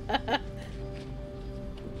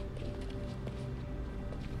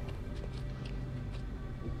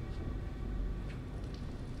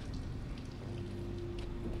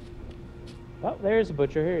 Oh, there's a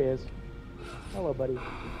butcher. Here he is. Hello, buddy.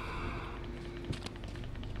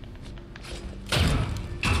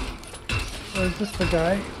 Oh, is this the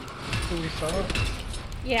guy that we saw?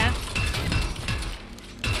 Yeah.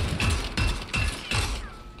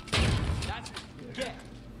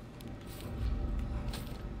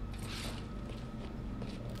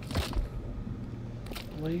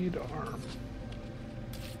 Blade arm.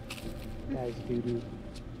 Guy's doo-doo.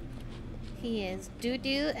 He is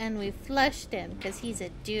doo-doo, and we flushed him because he's a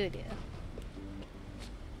doo-doo.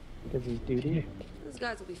 Because he's doo-doo? Those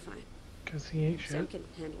guys will be fine. Because he ain't Sam shit. can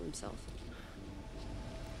handle himself.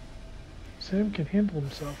 Sam can handle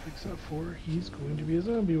himself, except for he's going to be a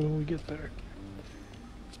zombie when we get there.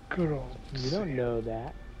 Good old You don't know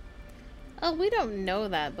that. Oh, we don't know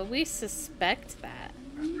that, but we suspect that.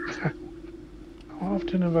 How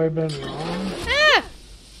often have I been wrong? Ah!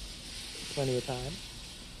 Plenty of time.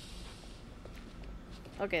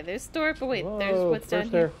 Okay, there's door, but wait, Whoa, there's what's down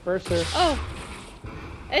here. First there. Oh!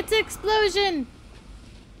 It's an explosion!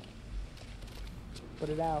 Put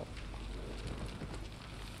it out.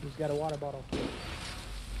 Who's got a water bottle?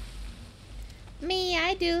 Me,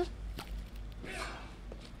 I do.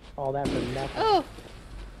 All that for nothing. Oh!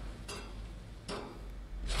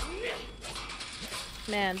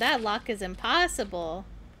 Man, that lock is impossible.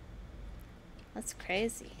 That's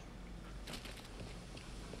crazy.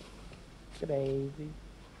 Crazy.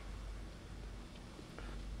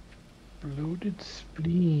 Bloated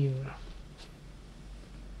spleen.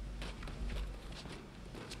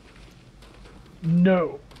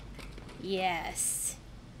 No. Yes.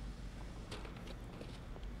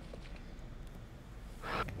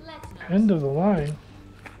 End of the line.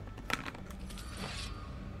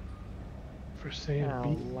 For Sam I B.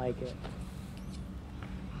 don't like it.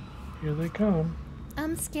 Here they come.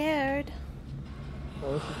 I'm scared.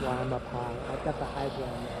 Well, this is why I'm up high. I've got the high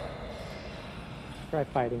ground now. Try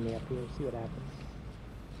fighting me up here, see what happens.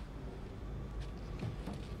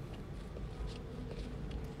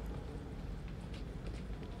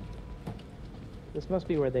 This must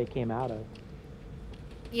be where they came out of.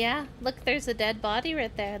 Yeah, look, there's a dead body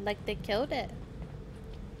right there, like they killed it.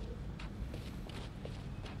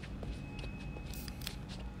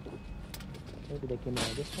 Maybe they came out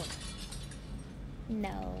of this one.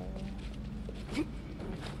 No.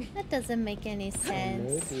 That doesn't make any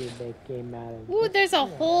sense. Maybe they came out of Ooh, this there's a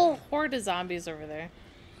one. whole horde of zombies over there.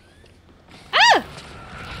 Ah!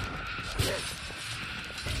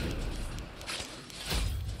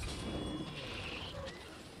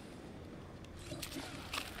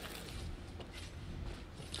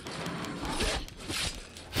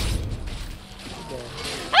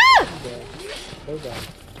 go.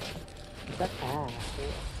 That ass.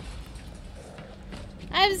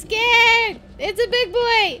 I'm scared! It's a big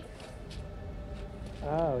boy!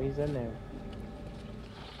 Oh, he's in there.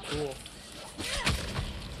 Cool.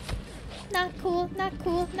 Not cool, not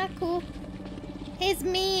cool, not cool. He's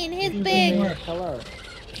mean, he's He's big. Hello.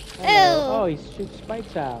 Ew. Oh, he shoots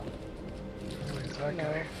spikes out. Where's that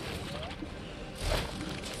guy?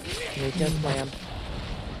 And he's gonna slam.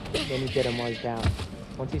 Then you get him while he's down.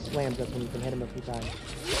 Once he slams, that's when you can hit him a few times.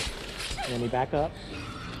 And then you back up.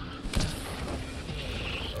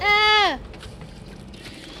 Ah!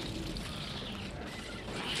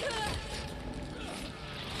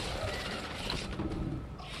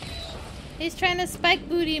 He's trying to spike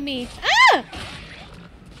booty me. Ah!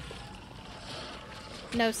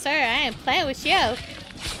 No, sir, I ain't playing with you.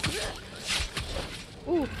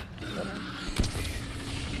 Ooh.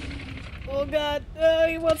 Oh, God. Oh,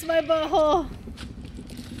 he wants my butthole.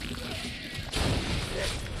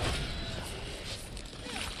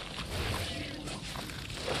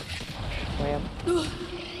 Slam.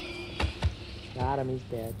 Got him, he's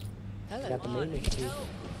dead. Hello, Got the Arnie. maintenance piece.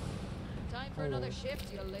 Time for another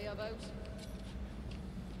shift, you layabout.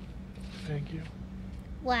 Thank you.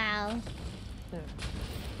 Wow.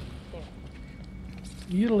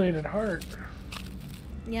 Mutilated heart.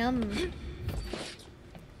 Yum.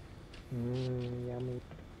 Yummy.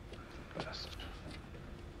 Best.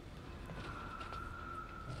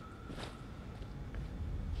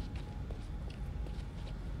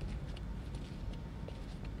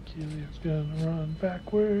 Keely's gonna run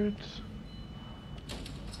backwards.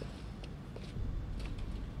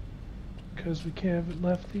 Because we haven't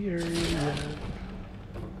left the area yet.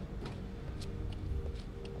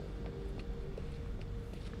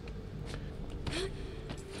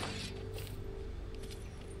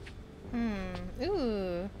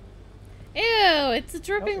 Ooh. Ew, it's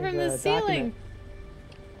dripping from the ceiling.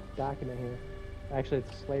 Document here. Actually,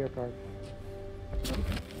 it's a Slayer card.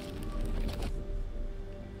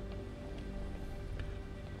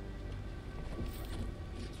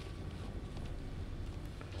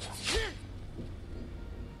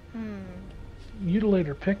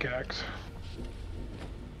 Mutilator pickaxe.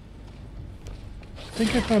 I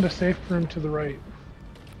think I found a safe room to the right.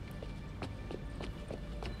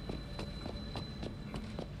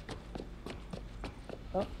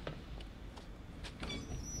 Oh.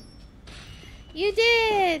 You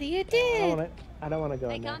did! You did! I don't want to go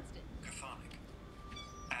in there. Chthonic.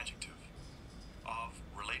 Adjective. Of,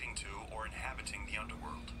 relating to, or inhabiting the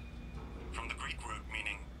underworld. From the Greek root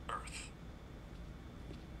meaning earth.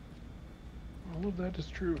 All of that is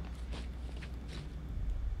true.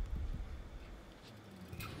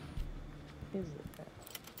 Is it?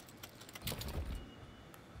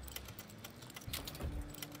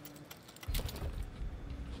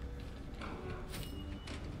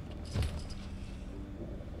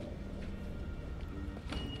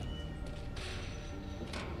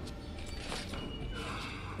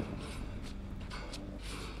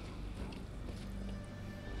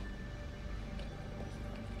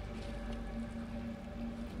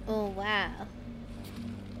 Oh, wow.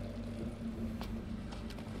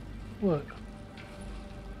 What?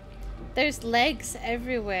 There's legs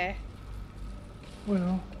everywhere.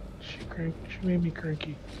 Well, she made me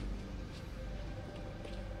cranky.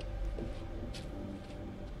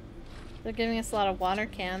 They're giving us a lot of water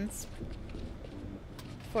cans.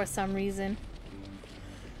 For some reason.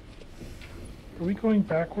 Are we going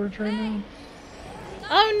backwards right now?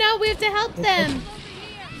 Oh no, we have to help them!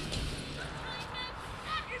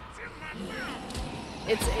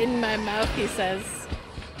 It's in my mouth, he says.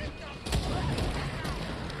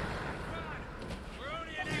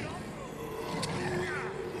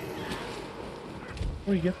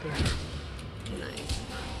 When we get there.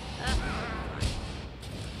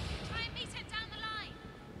 Try and meet it down the line.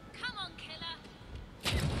 Come on, killer.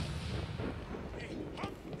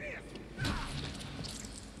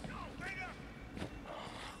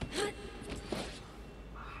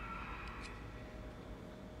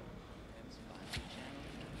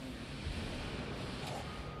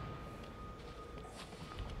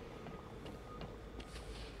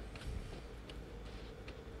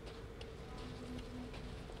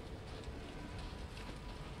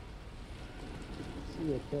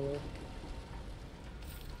 See a killer.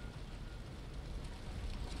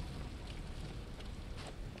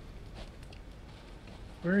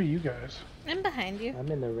 Where are you guys? I'm behind you. I'm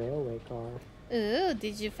in the railway car. Ooh,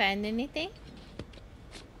 did you find anything?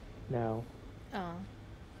 No. Oh.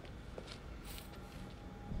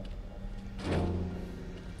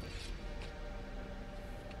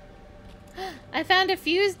 I found a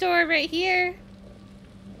fuse door right here.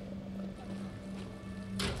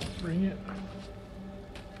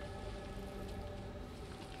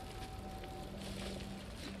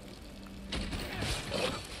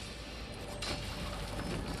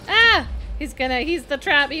 He's the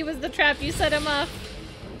trap. He was the trap. You set him off.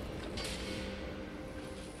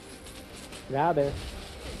 Get out of there.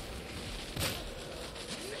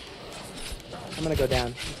 I'm gonna go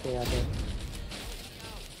down. Stay out there.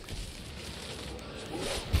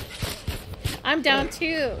 I'm down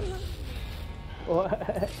too.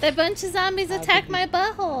 What? The bunch of zombies attacked my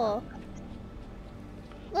butthole.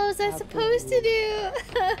 What was I supposed to do?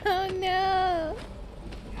 Oh no.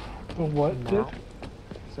 The what did?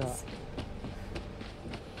 So.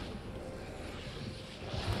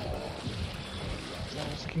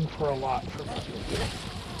 Asking for a lot from me.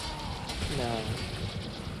 No.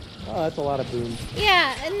 Oh, that's a lot of booms.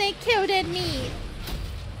 Yeah, and they killed me.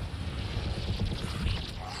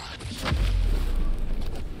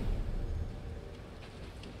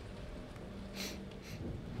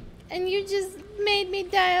 And you just made me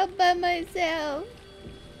die all by myself.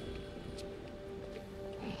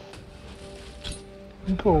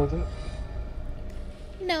 I'm cool with it.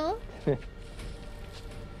 No.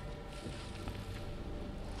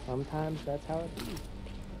 Sometimes that's how it is.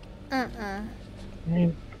 I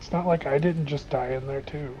mean, it's not like I didn't just die in there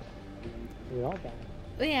too. We all died.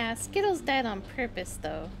 Yeah, Skittles died on purpose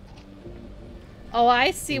though. Oh,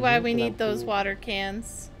 I see why we need those water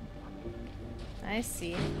cans. I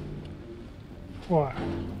see. Why?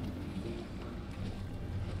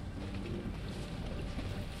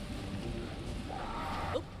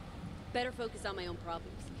 Oh, better focus on my own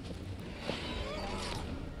problems.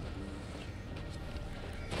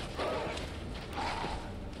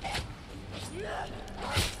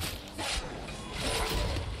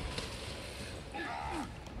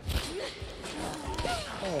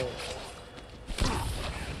 Oh.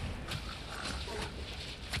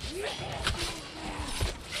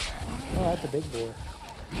 Oh, that's a big boy.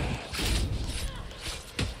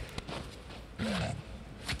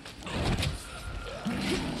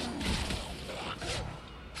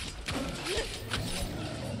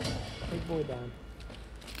 Big boy down.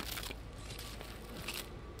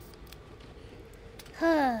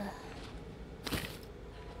 Huh.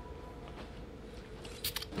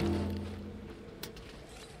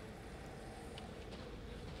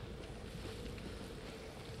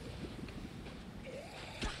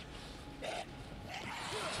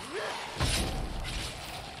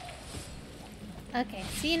 Okay,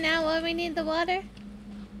 see now why we need the water?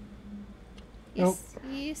 Nope.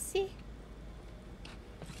 You see?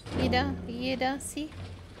 You don't see?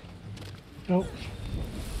 Nope.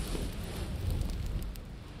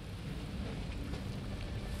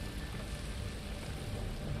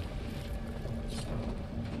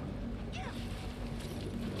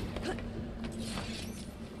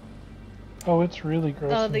 Oh, it's really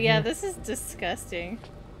gross. Oh, in yeah, here. this is disgusting.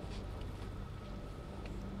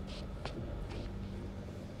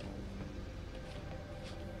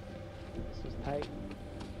 This is tight.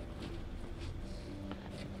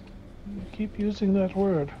 You keep using that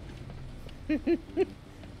word. There's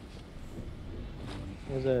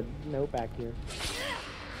a note back here.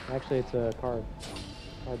 Actually, it's a card.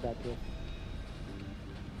 Card back here.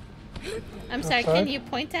 I'm sorry, Outside? can you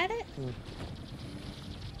point at it? Mm.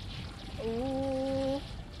 Ooh.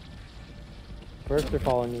 First, they're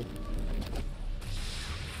following you.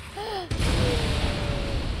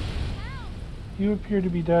 You appear to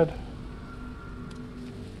be dead.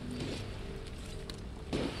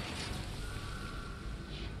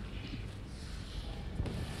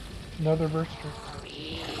 Another burster.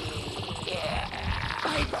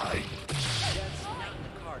 Bye-bye.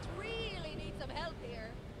 Really need some help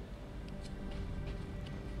here.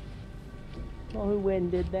 Well, who went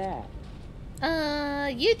and did that?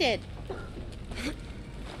 You did.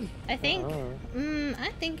 I think. Oh. I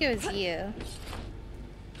think it was you.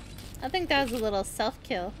 I think that was a little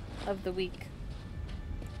self-kill of the week.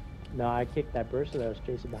 No, I kicked that burster that was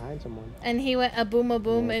chasing behind someone. And he went a boom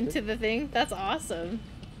Yeah, into the thing. That's awesome.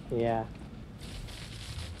 Yeah.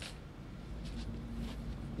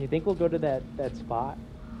 Do you think we'll go to that spot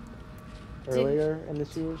earlier in the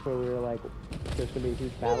series where we were like, there's gonna be a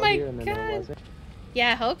huge battle my here, and then there God. wasn't?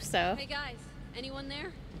 Yeah, I hope so. Hey guys, anyone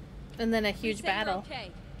there? And then a Please huge say you're battle.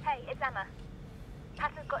 Okay. Hey, it's Emma.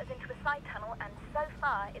 Patter's got us into a side tunnel, and so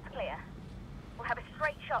far, it's clear. We'll have a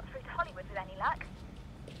straight shot through to Hollywood with any luck.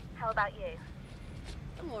 How about you?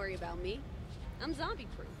 Don't worry about me. I'm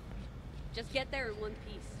zombie-proof. Just get there in one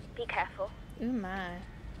piece. Be careful. Ooh my.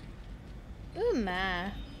 Ooh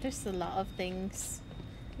my. There's a lot of things.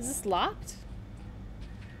 Is this locked?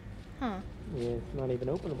 Huh. Yeah, it's not even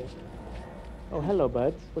openable. Oh, hello,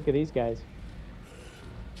 buds. Look at these guys.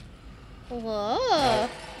 Whoa.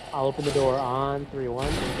 I'll open the door on 3, 1,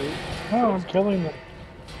 2, 3. Oh, I'm killing them.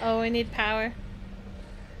 Oh, we need power.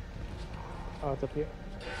 Oh, it's up here.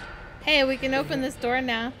 Hey, we can open this door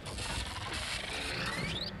now.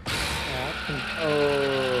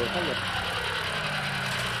 Oh, hello.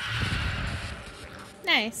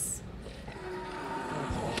 Nice.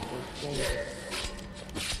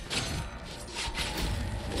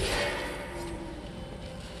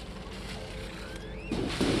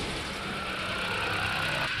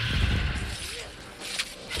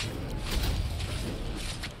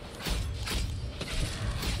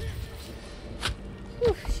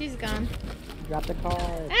 Whew, she's gone. Drop the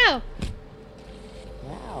card. Ow!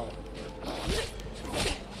 Wow.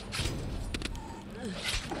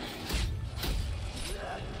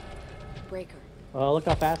 Breaker. Oh, look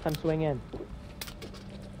how fast I'm swinging.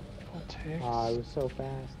 Takes. Ah, it was so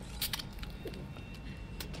fast.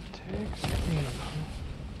 Takes.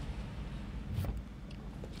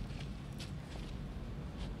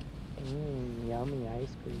 Yummy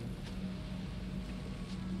ice cream.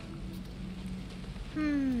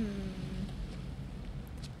 Hmm.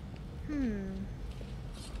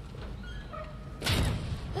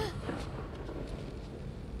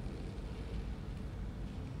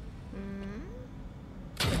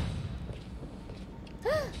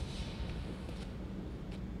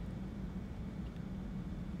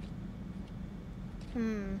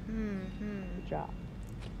 Good job.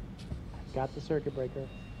 Got the circuit breaker.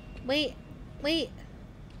 Wait.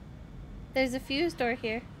 There's a fuse door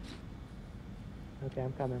here. Okay,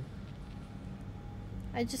 I'm coming.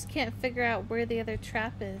 I just can't figure out where the other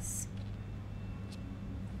trap is.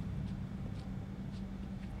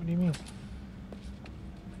 What do you mean?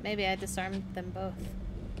 Maybe I disarmed them both.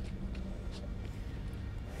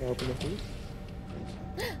 Can I open the fuse?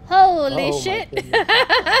 Holy Oh, shit!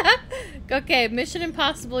 Okay, Mission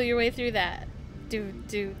Impossible your way through that. Do.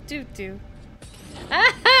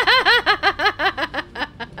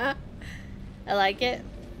 I like it.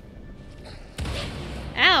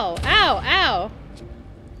 Ow!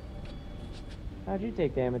 How'd you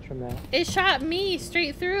take damage from that? It shot me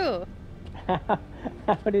straight through. How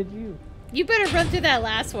did you? You better run through that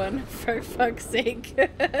last one, for fuck's sake.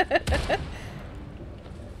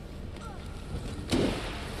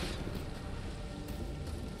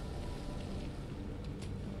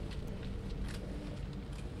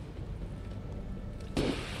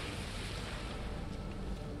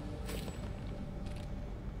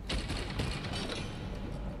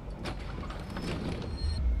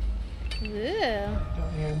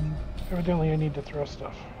 Evidently I need to throw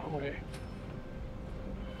stuff away.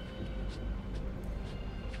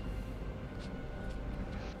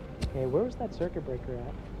 Okay, where was that circuit breaker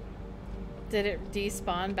at? Did it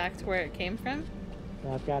despawn back to where it came from?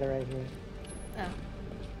 No, I've got it right here. Oh.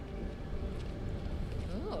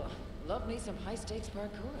 Oh, love me some high stakes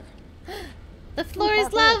parkour. The floor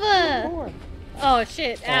is lava! Oh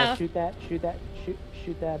shit, ow. Shoot those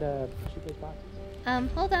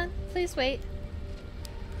boxes. Hold on. Please wait.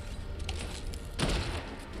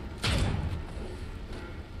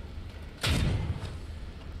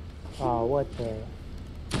 Oh, what the?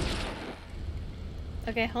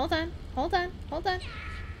 Okay, hold on.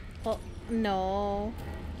 No.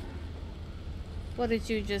 What did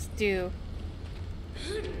you just do?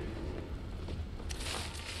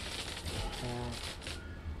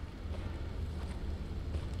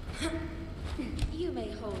 You may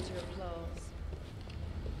hold your applause.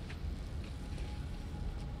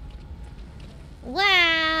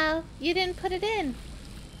 Wow! You didn't put it in.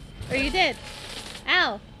 Or you did.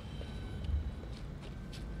 Ow.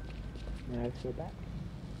 Now let's go back.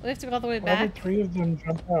 We have to go all the way Why back. did 3 of them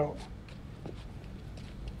jump out?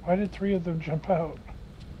 Why did 3 of them jump out?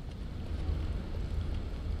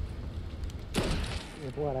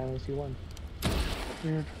 With what? I only see one.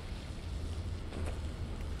 Weird.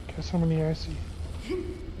 Guess how many I see?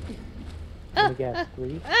 I guess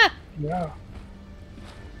 3. Yeah.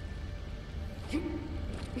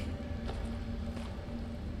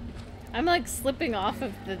 I'm like slipping off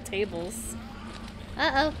of the tables.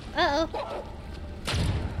 Uh-oh.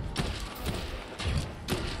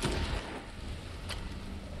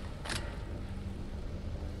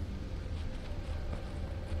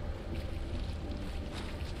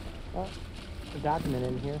 Oh, a document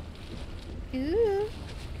in here. Ooh.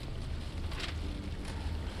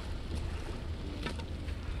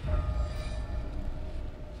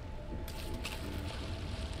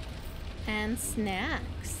 And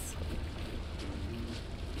snacks.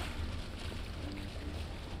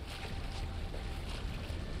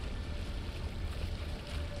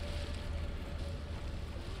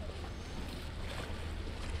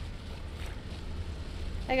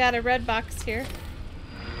 I got a red box here.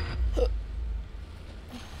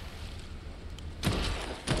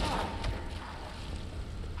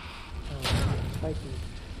 spiky.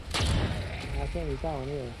 I can't use that one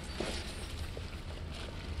either.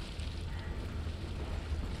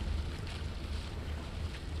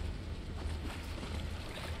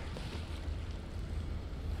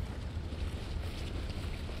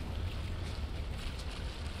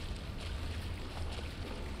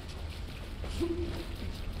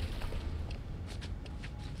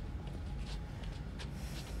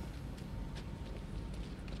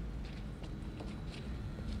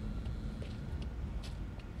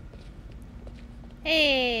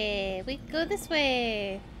 Hey, we can go this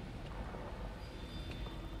way.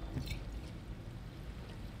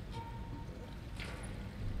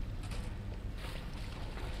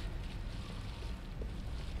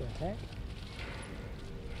 The heck?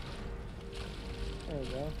 There we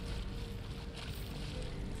go.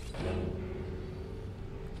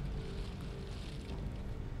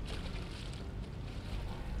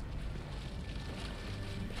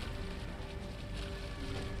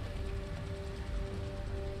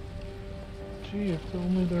 Gee, if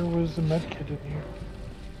only there was a medkit in here.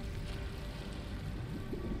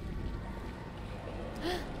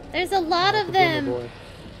 There's a lot of them.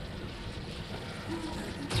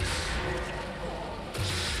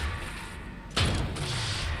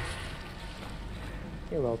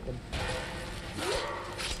 You're welcome.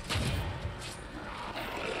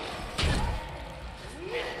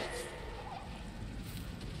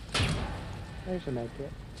 There's a medkit.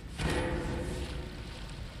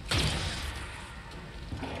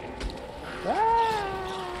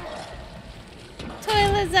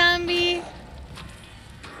 Toilet zombie.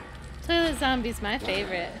 Toilet zombie's my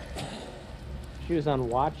favorite. She was on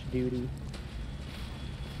watch duty.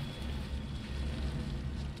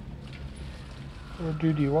 Or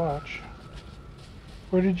duty watch.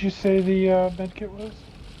 Where did you say the medkit was?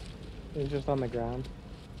 It was just on the ground.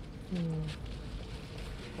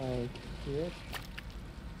 Like here.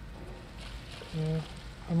 Yeah,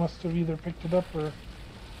 I must have either picked it up or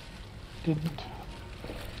didn't.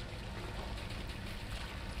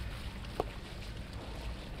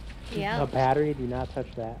 Yeah. A battery, do not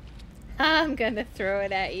touch that. I'm gonna throw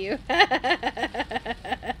it at you.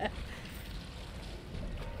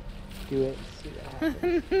 Do it. See what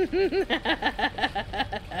happens.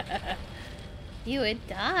 You would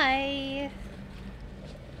die.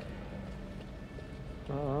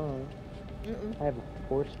 I have a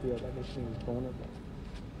force field that makes me vulnerable.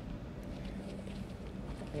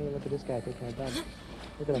 Hey, look at this guy taking a dump.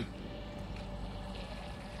 Look at him.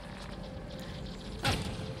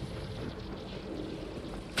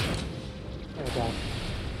 There we go.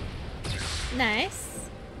 Nice.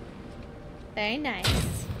 Very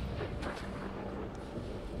nice.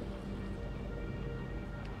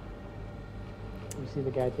 You see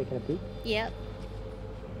the guy taking a poop? Yep.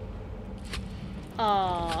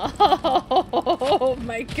 Oh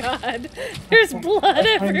my god. There's blood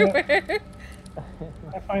everywhere.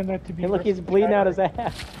 I find that to be. Hey, look, he's bleeding out his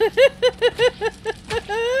ass.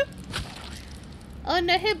 Oh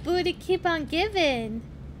no, his booty keep on giving.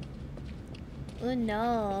 Oh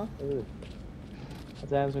no. Ooh.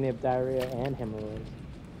 What happens when you have diarrhea and hemorrhoids?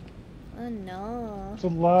 Oh no. There's a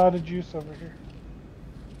lot of juice over here.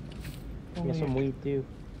 Get some weed too.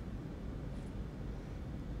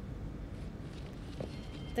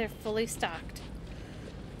 They're fully stocked.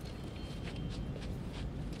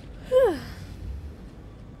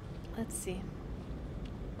 Let's see.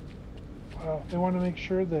 Wow, they want to make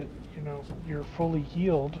sure that, you know, you're fully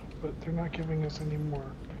healed, but they're not giving us any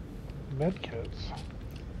more med kits.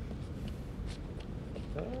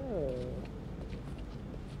 Oh.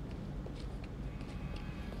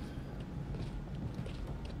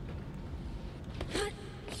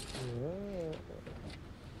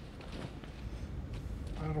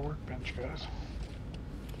 Not a workbench, guys.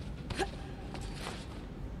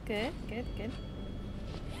 Good, good, good.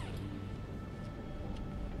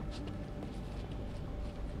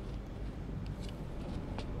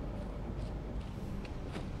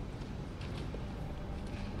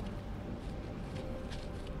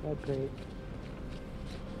 Oh, great.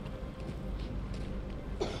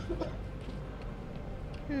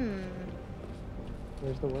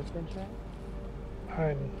 Where's the workbench at?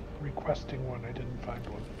 I'm requesting one. I didn't find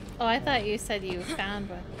one. Oh, I thought you said you found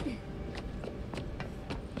one.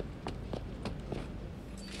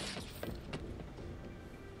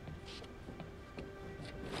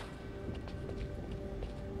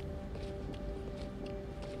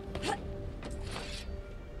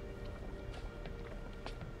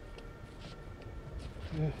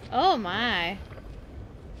 Oh my.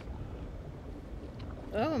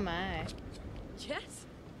 Oh my. Yes,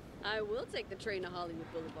 I will take the train to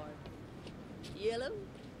Hollywood Boulevard. Yellow,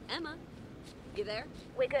 Emma. You there?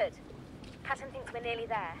 We're good. Patton thinks we're nearly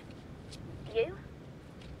there. You?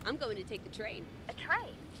 I'm going to take the train. A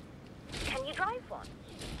train? Can you drive one?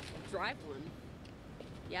 Drive one?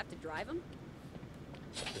 You have to drive them?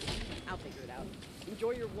 I'll figure it out.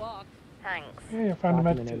 Enjoy your walk. Thanks. Hey, I found a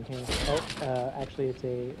med Documented kit. here. Oh, actually, it's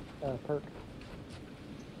a perk.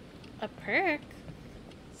 A perk?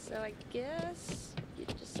 So I guess you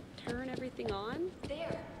just turn everything on.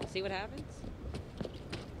 There. See what happens?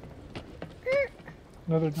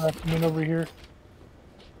 Another document over here.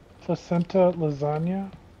 Placenta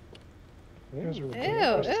lasagna. You guys are Ew,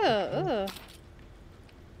 gross. ew.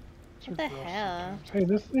 These are What the gross hell? sometimes. Hey,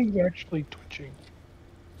 this thing's actually twitching.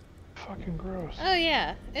 Fucking gross. Oh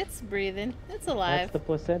yeah, it's breathing. It's alive. That's the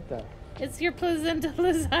placenta. It's your placenta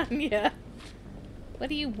lasagna. What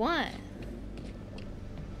do you want?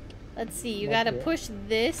 Let's see, you That's gotta it. push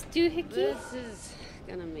this doohickey. This is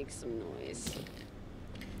gonna make some noise.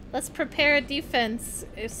 Let's prepare a defense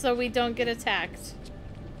so we don't get attacked.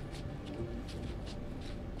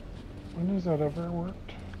 When has that ever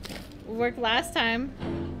worked? Worked last time.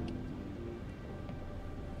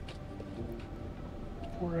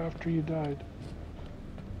 Or after you died?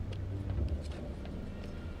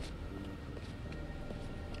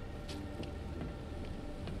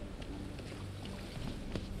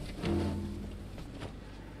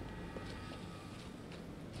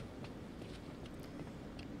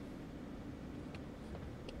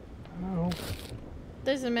 Oh.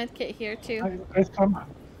 There's a med kit here too.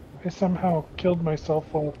 I somehow killed myself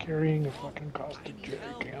while carrying a fucking caustic jerry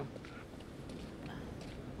can.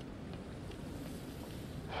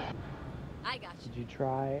 I got you. Did you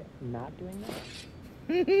try not doing that?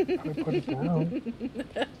 I put it down.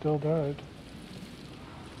 Still died.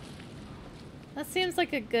 That seems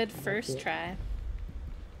like a good first it. try.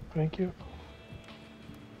 Thank you.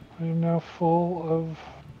 I am now full of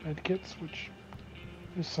medkits, which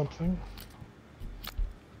is something.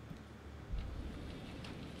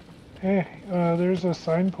 Hey, there's a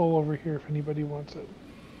sign pole over here if anybody wants it.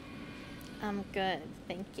 I'm good,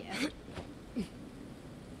 thank you.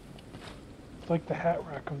 It's like the hat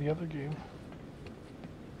rack of the other game.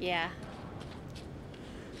 Yeah.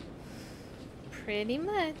 Pretty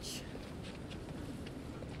much.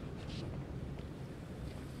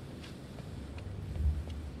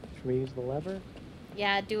 Should we use the lever?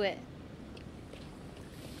 Yeah, do it.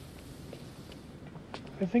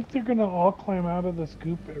 I think they're gonna all climb out of this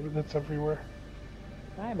goop that's everywhere.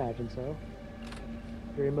 I imagine so.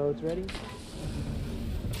 Fury mode's ready?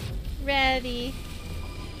 Ready.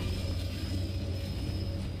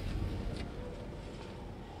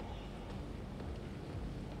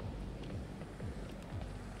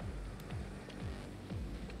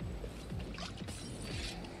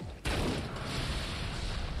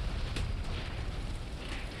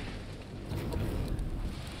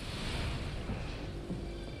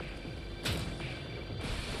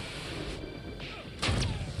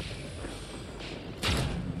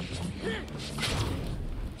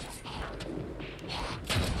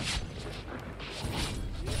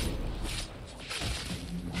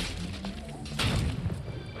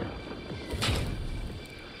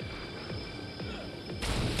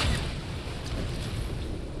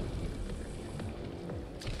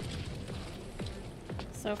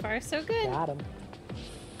 So far, so good. Got him.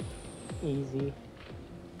 Easy.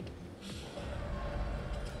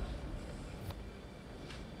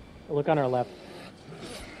 Look on our left.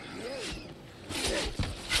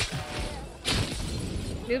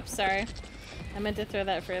 Oops, sorry. I meant to throw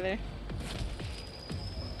that further.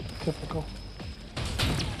 Typical.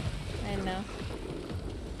 I know.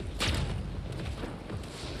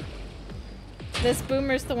 This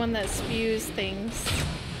boomer's the one that spews things.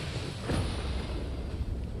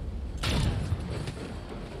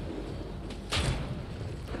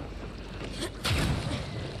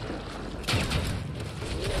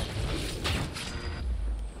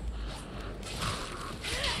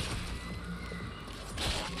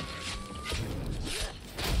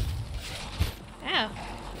 Ow.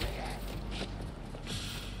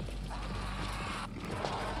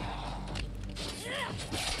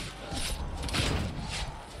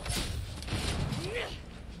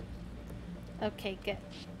 Okay, good.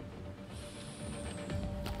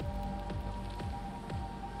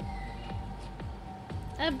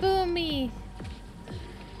 A boomy.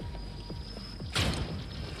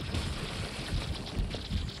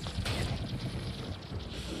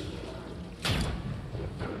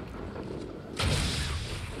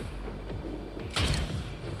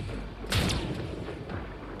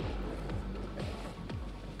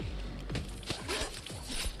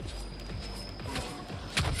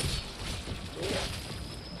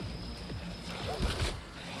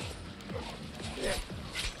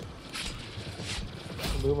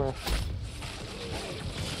 camera.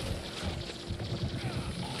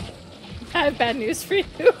 I have bad news for you.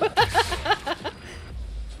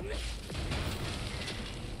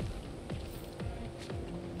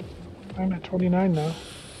 I'm at 29 now.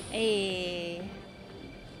 Hey.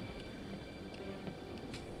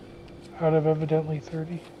 Out of evidently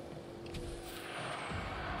 30. Even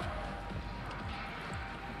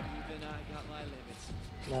I got my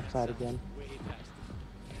limits. Left side again. Way past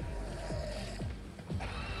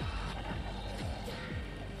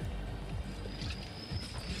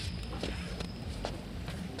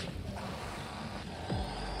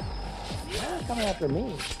Why are they coming after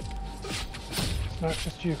me? It's not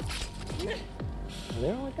just you.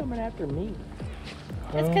 They're only coming after me.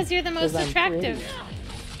 That's because you're the most 'Cause I'm attractive. pretty.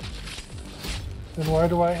 Then why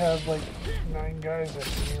do I have like 9 guys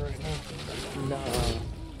after me right now? No.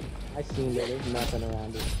 I seen it. There's nothing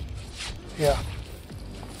around it. Yeah.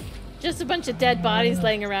 Just a bunch of dead bodies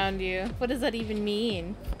laying around you. What does that even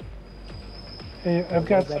mean? Hey, I've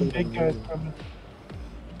got some big guys coming.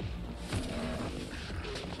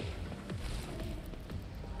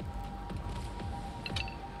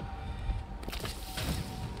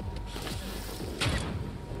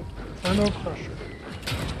 No pressure.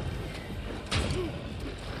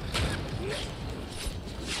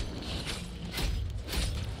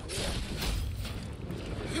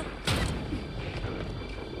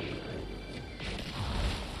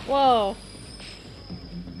 Whoa.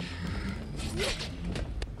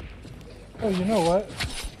 Oh, you know what?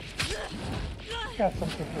 Got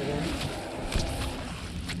something for him.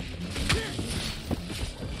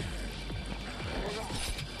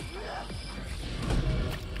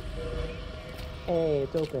 Hey,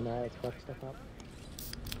 it's open. Alright, let's fuck stuff up.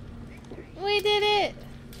 We did it.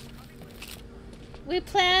 We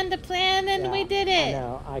planned the plan and Yeah, we did I it.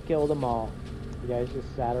 know. I killed them all. You guys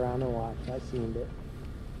just sat around and watched. I seen it.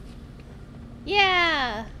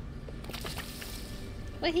 Yeah.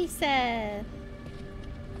 What he said.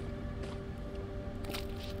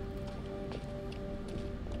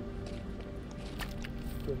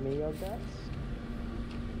 Give me your guts.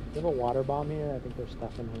 You have a water bomb here? I think there's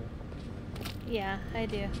stuff in here. Yeah, I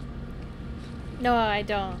do. No, I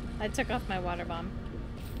don't. I took off my water bomb.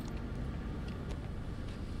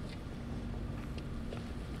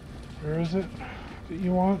 Where is it that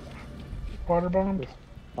you want? Water bomb? Just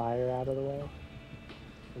fire out of the way.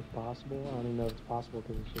 If possible. I don't even know if it's possible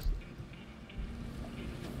because it's just...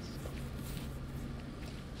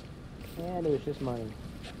 And it was just money.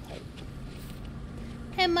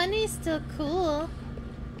 Hey, money's still cool.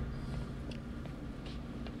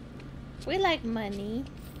 We like money.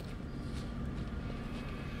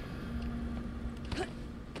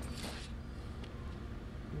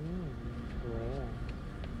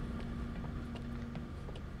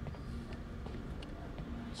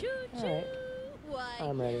 Choo-choo! Alright. Why,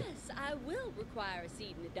 I'm ready. yes, I will require a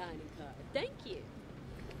seat in the dining car. Thank you.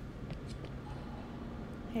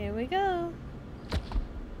 Here we go.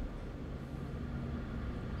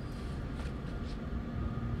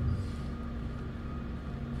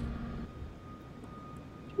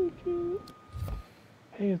 Choo-choo.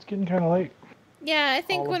 Hey, it's getting kind of late. Yeah, I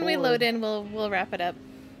think All when we aboard. load in, we'll wrap it up.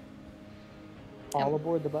 All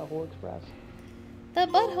aboard the Butthole Express. The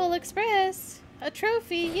Butthole Express! A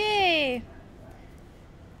trophy, yay!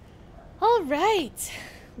 Alright.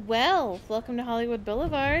 Well, welcome to Hollywood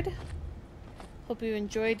Boulevard. Hope you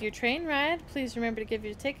enjoyed your train ride. Please remember to give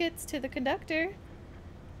your tickets to the conductor.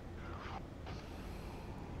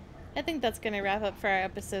 I think that's going to wrap up for our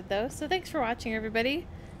episode though. So thanks for watching everybody.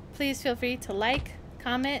 Please feel free to like,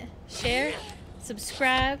 comment, share,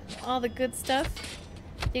 subscribe, all the good stuff.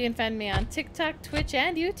 You can find me on TikTok, Twitch,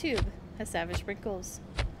 and YouTube as Savage Sprinkles.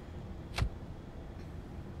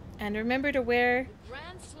 And remember to wear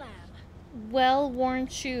Grand Slam. well-worn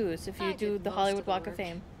shoes if you I do did the most Hollywood of the Walk of work.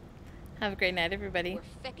 Fame. Have a great night, everybody.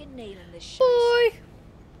 We're feckin' nailing this shit. Bye!